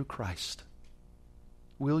and through Christ?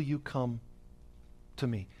 Will you come to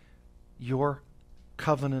me, your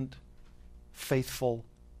covenant faithful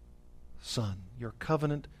Son, your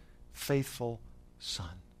covenant faithful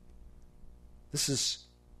Son? This is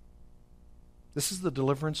the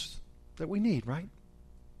deliverance that we need, right?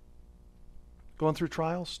 Going through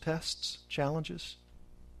trials, tests, challenges,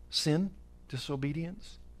 sin,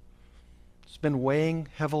 disobedience. It's been weighing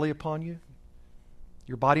heavily upon you.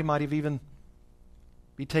 Your body might have even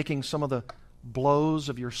be taking some of the blows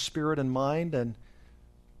of your spirit and mind, and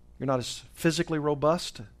you're not as physically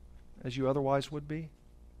robust as you otherwise would be.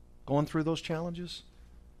 Going through those challenges.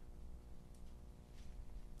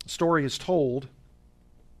 The story is told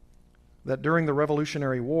that during the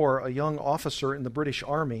Revolutionary War, a young officer in the British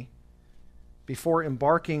Army, before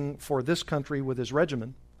embarking for this country with his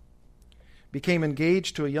regiment, became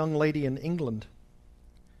engaged to a young lady in England.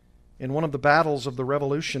 In one of the battles of the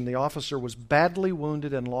Revolution, the officer was badly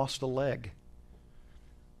wounded and lost a leg.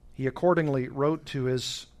 He accordingly wrote to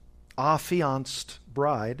his affianced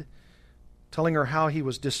bride, telling her how he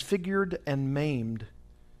was disfigured and maimed,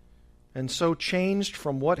 and so changed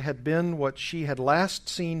from what had been what she had last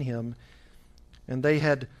seen him, and they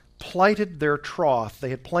had plighted their troth, they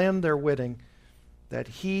had planned their wedding, that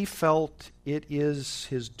he felt it is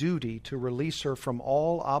his duty to release her from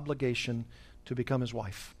all obligation to become his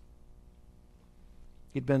wife.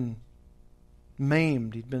 He'd been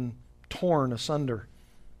maimed, he'd been torn asunder,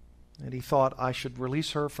 and he thought, I should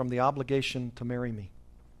release her from the obligation to marry me.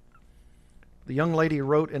 The young lady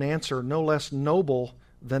wrote an answer no less noble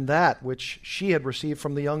than that which she had received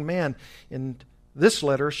from the young man. In this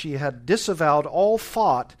letter, she had disavowed all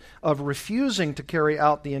thought of refusing to carry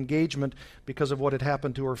out the engagement because of what had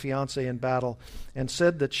happened to her fiancé in battle, and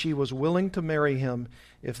said that she was willing to marry him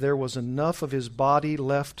if there was enough of his body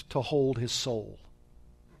left to hold his soul.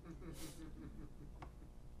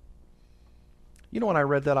 You know, when I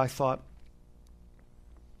read that, I thought,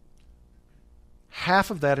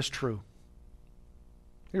 half of that is true.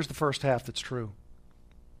 Here's the first half that's true.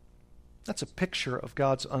 That's a picture of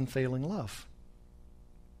God's unfailing love,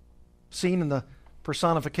 seen in the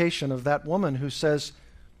personification of that woman who says,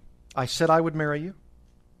 I said I would marry you.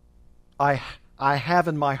 I have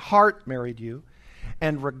in my heart married you.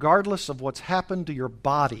 And regardless of what's happened to your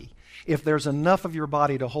body, if there's enough of your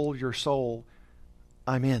body to hold your soul,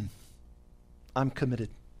 I'm in. I'm committed.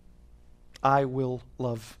 I will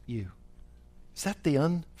love you. Is that the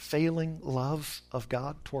unfailing love of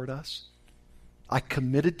God toward us? I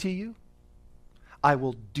committed to you. I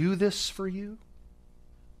will do this for you.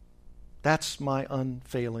 That's my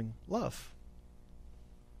unfailing love.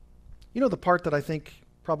 You know the part that I think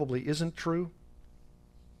probably isn't true?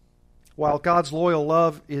 While God's loyal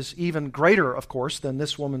love is even greater, of course, than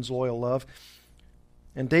this woman's loyal love,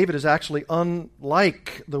 and David is actually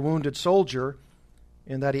unlike the wounded soldier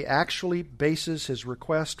in that he actually bases his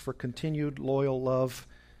request for continued loyal love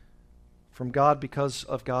from God because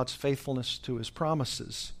of God's faithfulness to his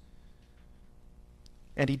promises.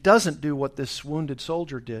 And he doesn't do what this wounded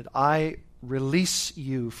soldier did. I release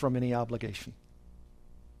you from any obligation.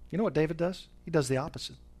 You know what David does? He does the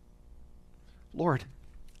opposite. Lord,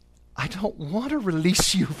 I don't want to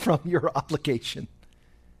release you from your obligation.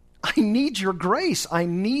 I need your grace. I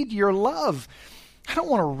need your love. I don't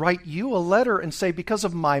want to write you a letter and say, because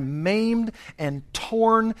of my maimed and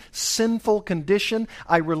torn sinful condition,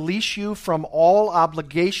 I release you from all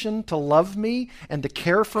obligation to love me and to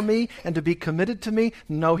care for me and to be committed to me.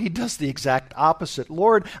 No, he does the exact opposite.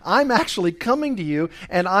 Lord, I'm actually coming to you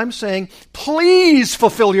and I'm saying, please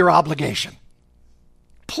fulfill your obligation.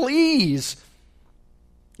 Please.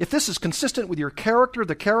 If this is consistent with your character,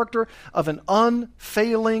 the character of an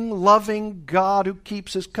unfailing, loving God who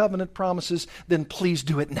keeps his covenant promises, then please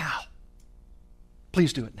do it now.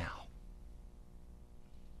 Please do it now.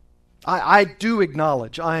 I do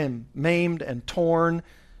acknowledge I am maimed and torn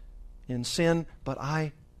in sin, but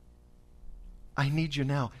I need you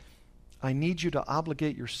now. I need you to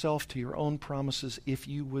obligate yourself to your own promises if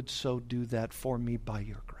you would so do that for me by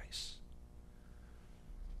your grace.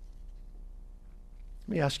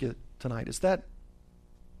 Let me ask you tonight, is that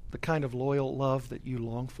the kind of loyal love that you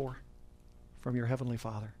long for from your Heavenly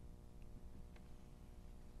Father?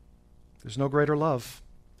 There's no greater love.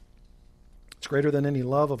 It's greater than any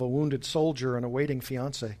love of a wounded soldier and a waiting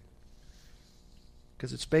fiancé,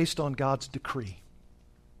 because it's based on God's decree.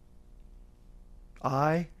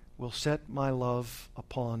 I will set my love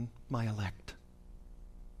upon my elect,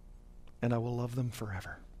 and I will love them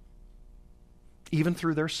forever, even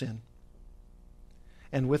through their sin.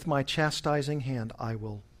 And with my chastising hand, I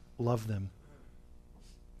will love them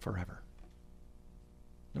forever.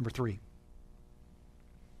 Number 3,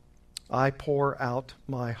 I pour out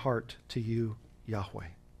my heart to you, Yahweh.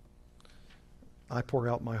 I pour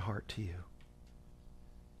out my heart to you.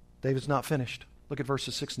 David's not finished. Look at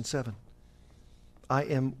verses 6 and 7. I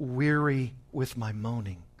am weary with my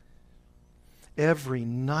moaning. Every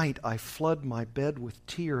night I flood my bed with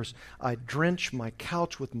tears. I drench my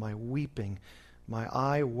couch with my weeping. My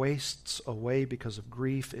eye wastes away because of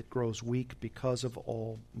grief. It grows weak because of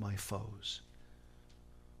all my foes.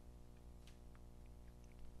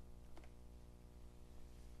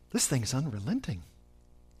 This thing's unrelenting.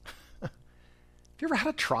 Have you ever had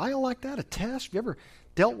a trial like that, a test? Have you ever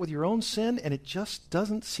dealt with your own sin and it just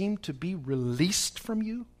doesn't seem to be released from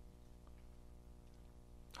you?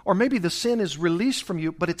 Or maybe the sin is released from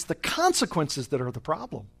you, but it's the consequences that are the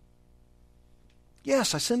problem.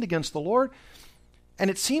 Yes, I sinned against the Lord, and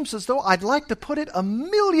it seems as though I'd like to put it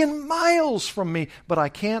 1,000,000 miles from me, but I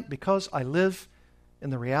can't because I live in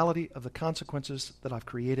the reality of the consequences that I've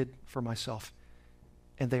created for myself.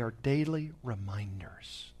 And they are daily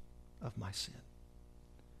reminders of my sin.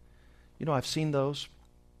 You know, I've seen those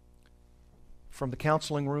from the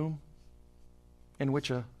counseling room in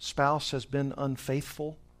which a spouse has been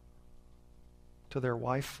unfaithful to their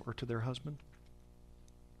wife or to their husband.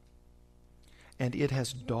 And it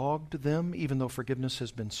has dogged them, even though forgiveness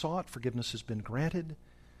has been sought, forgiveness has been granted.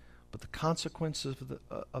 But the consequences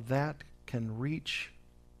of that can reach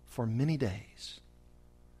for many days.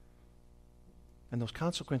 And those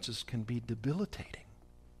consequences can be debilitating.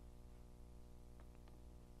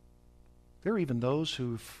 There are even those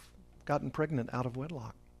who've gotten pregnant out of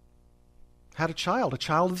wedlock, had a child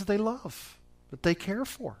that they love, that they care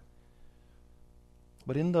for.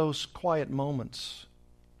 But in those quiet moments,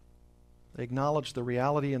 they acknowledge the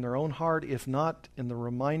reality in their own heart, if not in the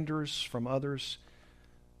reminders from others,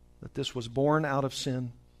 that this was born out of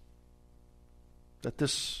sin, that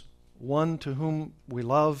this one to whom we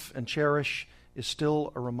love and cherish is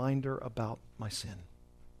still a reminder about my sin.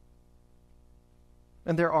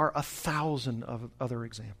 And there are 1,000 of other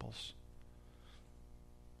examples.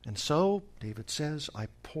 And so, David says, I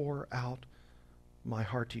pour out my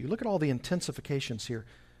heart to you. Look at all the intensifications here.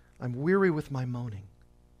 I'm weary with my moaning.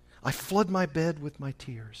 I flood my bed with my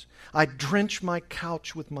tears. I drench my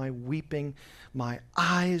couch with my weeping. My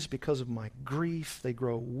eyes, because of my grief, they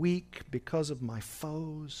grow weak because of my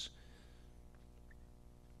foes.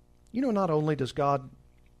 You know, not only does God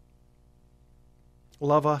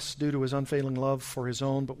love us due to his unfailing love for his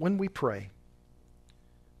own. But when we pray,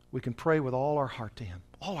 we can pray with all our heart to him,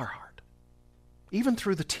 all our heart, even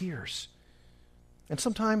through the tears. And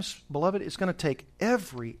sometimes, beloved, it's going to take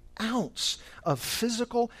every ounce of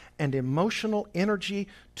physical and emotional energy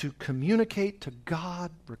to communicate to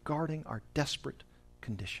God regarding our desperate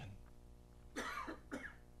condition.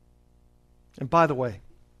 And by the way,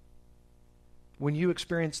 when you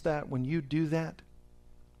experience that, when you do that,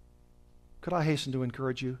 could I hasten to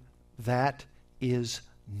encourage you? That is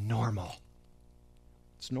normal.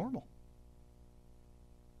 It's normal.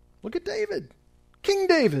 Look at David, King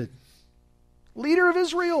David, leader of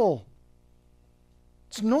Israel.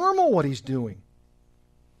 It's normal what he's doing.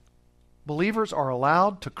 Believers are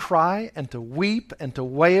allowed to cry and to weep and to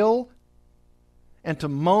wail and to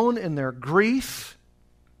moan in their grief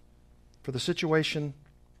for the situation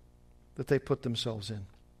that they put themselves in.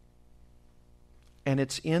 And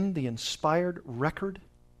it's in the inspired record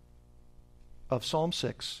of Psalm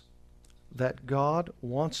 6 that God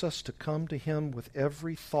wants us to come to him with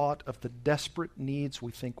every thought of the desperate needs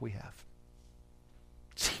we think we have.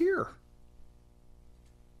 It's here.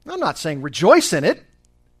 I'm not saying rejoice in it.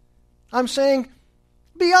 I'm saying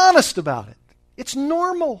be honest about it. It's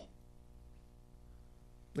normal.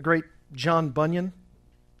 The great John Bunyan,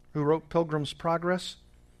 who wrote Pilgrim's Progress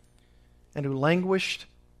and who languished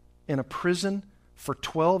in a prison for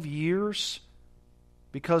 12 years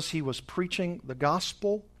because he was preaching the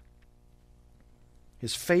gospel,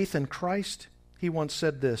 his faith in Christ, he once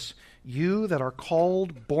said this: "You that are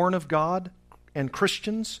called born of God and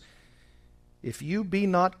Christians, if you be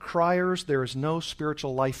not criers, there is no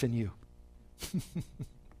spiritual life in you."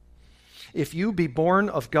 If you be born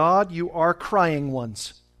of God, you are crying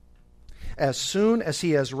ones. As soon as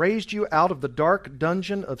he has raised you out of the dark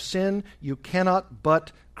dungeon of sin, you cannot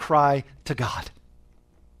but cry to God.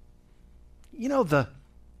 You know, the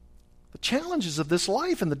challenges of this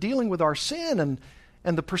life and the dealing with our sin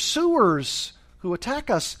and the pursuers who attack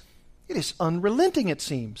us, it is unrelenting, it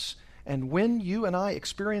seems. And when you and I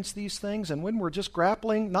experience these things, and when we're just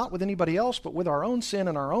grappling, not with anybody else, but with our own sin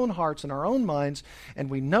and our own hearts and our own minds, and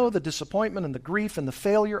we know the disappointment and the grief and the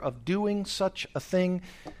failure of doing such a thing,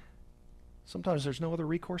 sometimes there's no other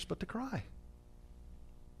recourse but to cry,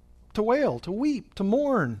 to wail, to weep, to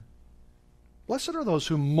mourn. Blessed are those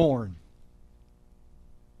who mourn.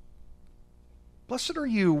 Blessed are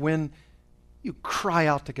you when you cry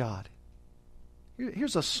out to God.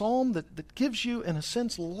 Here's a psalm that gives you, in a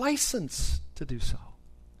sense, license to do so.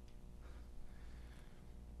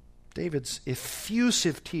 David's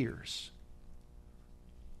effusive tears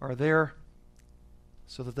are there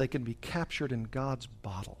so that they can be captured in God's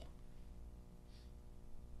bottle.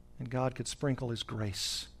 And God could sprinkle his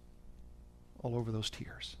grace all over those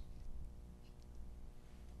tears.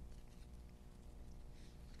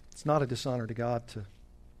 It's not a dishonor to God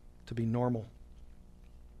to be normal.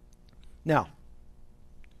 Now,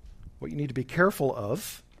 what you need to be careful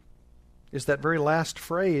of is that very last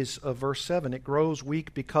phrase of verse 7. It grows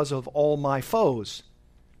weak because of all my foes.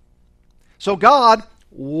 So God,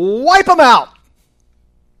 wipe them out.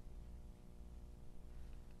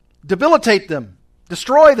 Debilitate them.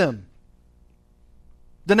 Destroy them.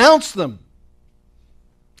 Denounce them.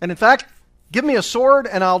 And in fact, give me a sword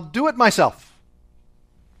and I'll do it myself.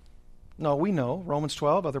 No, we know, Romans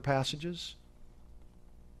 12, other passages.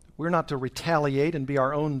 We're not to retaliate and be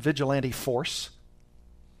our own vigilante force.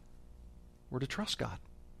 We're to trust God.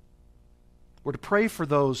 We're to pray for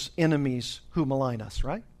those enemies who malign us,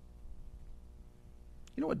 right?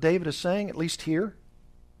 You know what David is saying, at least here?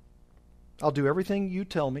 I'll do everything you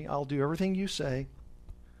tell me. I'll do everything you say.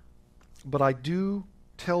 But I do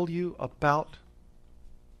tell you about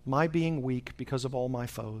my being weak because of all my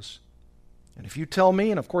foes. And if you tell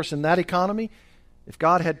me, and of course in that economy, if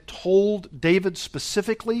God had told David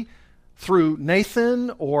specifically through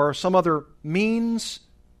Nathan or some other means,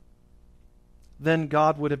 then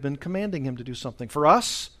God would have been commanding him to do something. For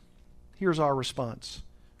us, here's our response.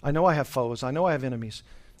 I know I have foes. I know I have enemies.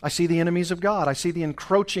 I see the enemies of God. I see the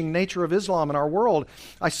encroaching nature of Islam in our world.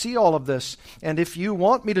 I see all of this. And if you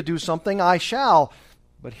want me to do something, I shall.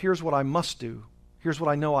 But here's what I must do. Here's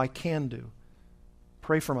what I know I can do.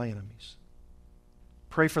 Pray for my enemies.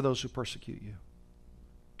 Pray for those who persecute you.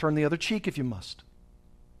 Turn the other cheek if you must.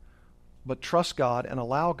 But trust God and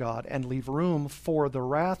allow God and leave room for the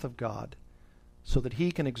wrath of God so that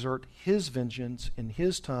he can exert his vengeance in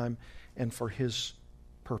his time and for his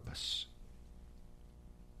purpose.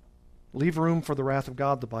 Leave room for the wrath of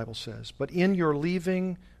God, the Bible says. But in your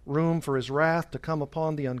leaving room for his wrath to come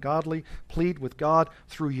upon the ungodly, plead with God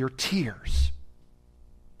through your tears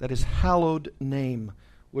that his hallowed name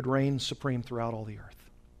would reign supreme throughout all the earth.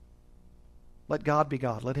 Let God be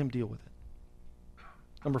God. Let Him deal with it.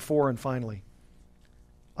 Number 4, and finally,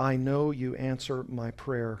 I know you answer my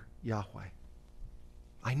prayer, Yahweh.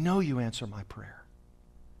 I know you answer my prayer.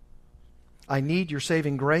 I need your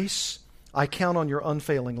saving grace. I count on your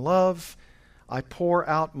unfailing love. I pour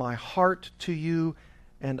out my heart to you,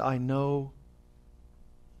 and I know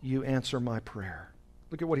you answer my prayer.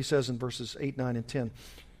 Look at what he says in verses 8, 9, and 10.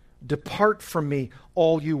 Depart from me,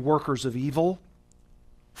 all you workers of evil,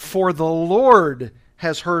 for the Lord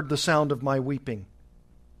has heard the sound of my weeping.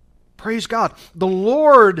 Praise God. The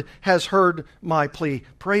Lord has heard my plea.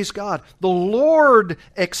 Praise God. The Lord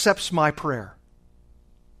accepts my prayer.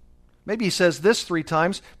 Maybe he says this 3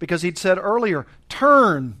 times because he'd said earlier,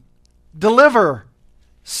 turn, deliver,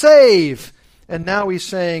 save. And now he's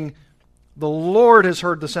saying, the Lord has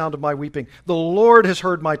heard the sound of my weeping. The Lord has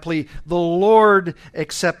heard my plea. The Lord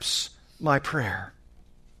accepts my prayer.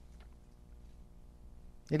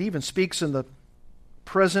 It even speaks in the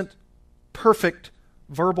present perfect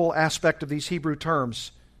verbal aspect of these Hebrew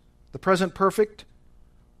terms. The present perfect,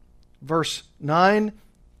 verse 9,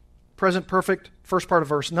 present perfect, first part of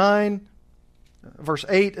verse 9, verse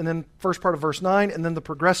 8, and then first part of verse 9, and then the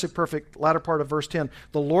progressive perfect, latter part of verse 10.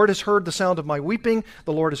 The Lord has heard the sound of my weeping.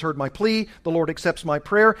 The Lord has heard my plea. The Lord accepts my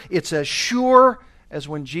prayer. It's as sure as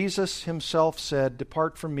when Jesus himself said,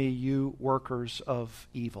 depart from me, you workers of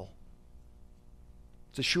evil.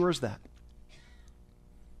 It's as sure as that.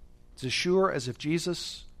 It's as sure as if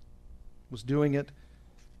Jesus was doing it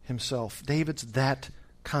himself. David's that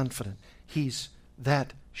confident. He's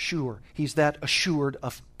that sure. He's that assured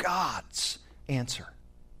of God's answer.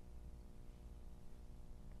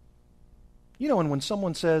 You know, and when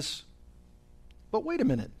someone says, but wait a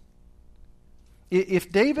minute.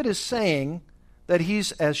 If David is saying that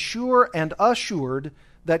he's as sure and assured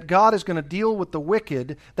that God is going to deal with the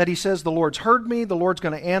wicked, that he says, the Lord's heard me, the Lord's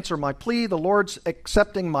going to answer my plea, the Lord's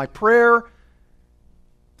accepting my prayer,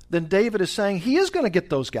 then David is saying he is going to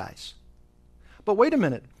get those guys. But wait a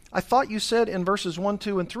minute. I thought you said in verses 1,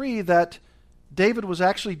 2, and 3 that David was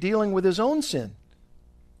actually dealing with his own sin.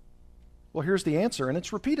 Well, here's the answer, and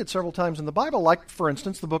it's repeated several times in the Bible, like, for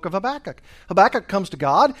instance, the book of Habakkuk. Habakkuk comes to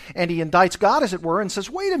God, and he indicts God, as it were, and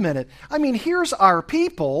says, wait a minute. I mean, here's our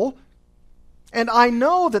people, and I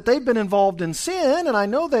know that they've been involved in sin, and I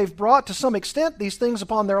know they've brought to some extent these things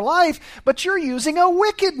upon their life, but you're using a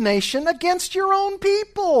wicked nation against your own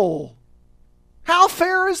people. How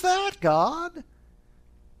fair is that, God?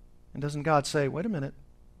 And doesn't God say, wait a minute,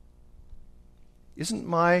 isn't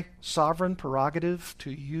my sovereign prerogative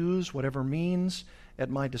to use whatever means at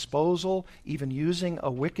my disposal, even using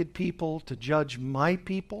a wicked people to judge my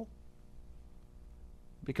people?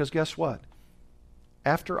 Because guess what?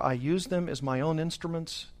 After I use them as my own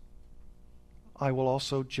instruments, I will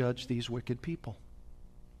also judge these wicked people.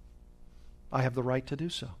 I have the right to do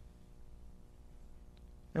so.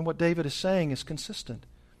 And what David is saying is consistent.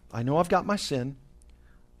 I know I've got my sin.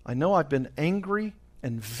 I know I've been angry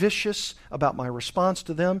and vicious about my response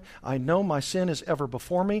to them. I know my sin is ever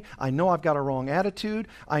before me. I know I've got a wrong attitude.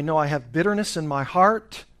 I know I have bitterness in my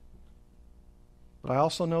heart. But I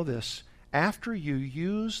also know this. After you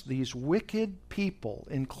use these wicked people,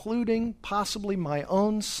 including possibly my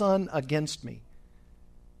own son, against me,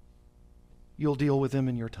 you'll deal with them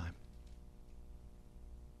in your time.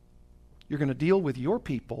 You're going to deal with your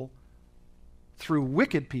people through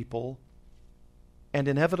wicked people, and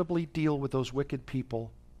inevitably deal with those wicked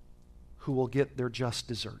people who will get their just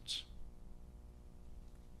deserts.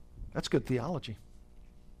 That's good theology.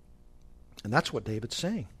 And that's what David's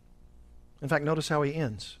saying. In fact, notice how he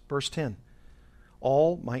ends. Verse 10.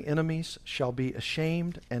 All my enemies shall be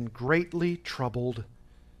ashamed and greatly troubled.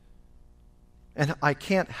 And I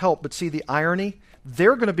can't help but see the irony.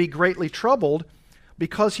 They're going to be greatly troubled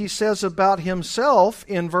because he says about himself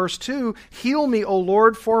in verse 2, heal me, O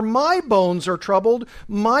Lord, for my bones are troubled.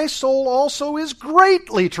 My soul also is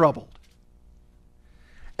greatly troubled.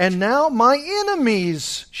 And now my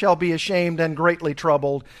enemies shall be ashamed and greatly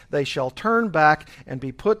troubled. They shall turn back and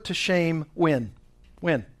be put to shame when?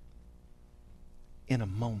 When? In a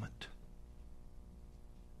moment.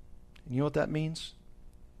 And you know what that means?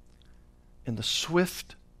 In the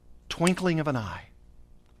swift twinkling of an eye.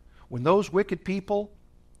 When those wicked people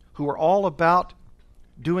who are all about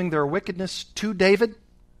doing their wickedness to David,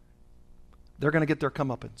 they're going to get their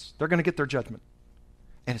comeuppance. They're going to get their judgment.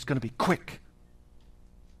 And it's going to be quick.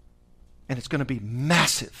 And it's going to be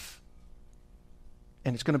massive.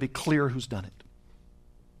 And it's going to be clear who's done it.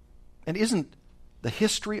 And isn't the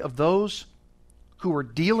history of those who are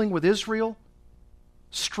dealing with Israel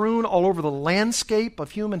strewn all over the landscape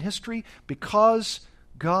of human history because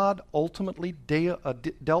God ultimately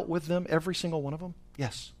dealt with them, every single one of them?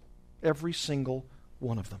 Yes, every single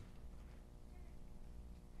one of them.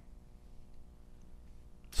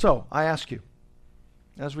 So, I ask you,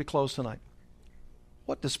 as we close tonight,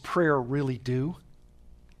 what does prayer really do?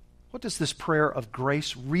 What does this prayer of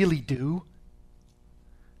grace really do?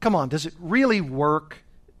 Come on, does it really work?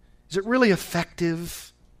 Is it really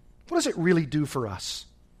effective? What does it really do for us?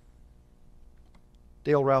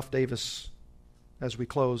 Dale Ralph Davis, as we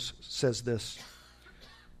close, says this: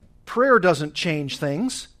 prayer doesn't change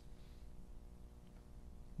things,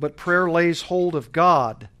 but prayer lays hold of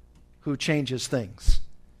God who changes things,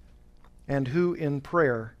 and who in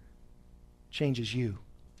prayer changes you.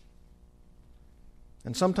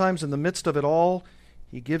 And sometimes in the midst of it all,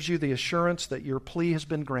 He gives you the assurance that your plea has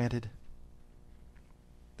been granted.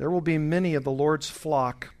 There will be many of the Lord's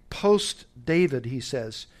flock, post-David, he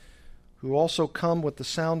says, who also come with the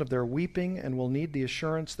sound of their weeping and will need the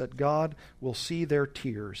assurance that God will see their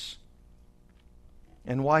tears.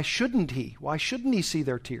 And why shouldn't He? Why shouldn't He see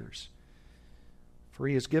their tears? For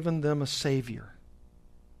He has given them a Savior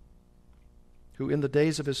who in the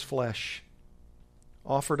days of His flesh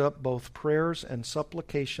offered up both prayers and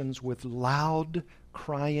supplications with loud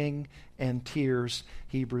crying and tears,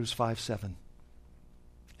 Hebrews 5:7.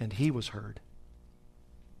 And He was heard.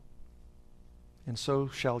 And so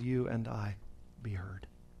shall you and I be heard.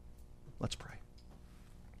 Let's pray.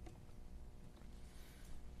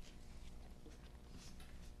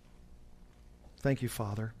 Thank you,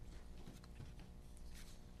 Father,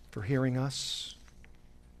 for hearing us,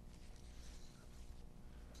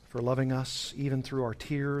 for loving us even through our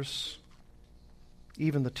tears,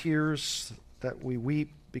 even the tears that we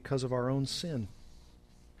weep because of our own sin.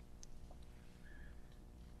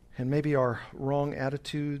 And maybe our wrong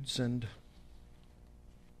attitudes and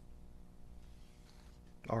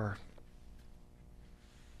our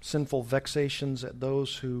sinful vexations at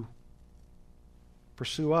those who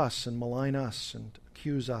pursue us and malign us and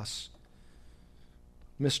accuse us,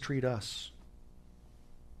 mistreat us.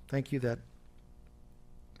 Thank you that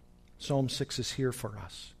Psalm 6 is here for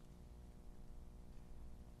us.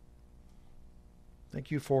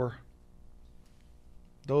 Thank you for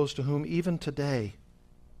those to whom even today,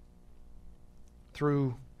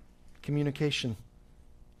 through communication,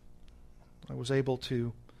 I was able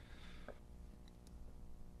to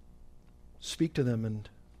speak to them and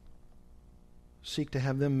seek to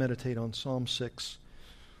have them meditate on Psalm 6.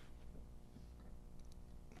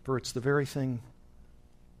 For it's the very thing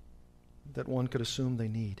that one could assume they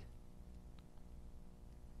need.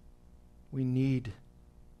 We need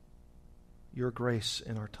your grace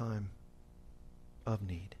in our time of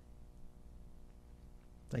need.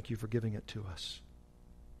 Thank you for giving it to us.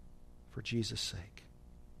 For Jesus' sake.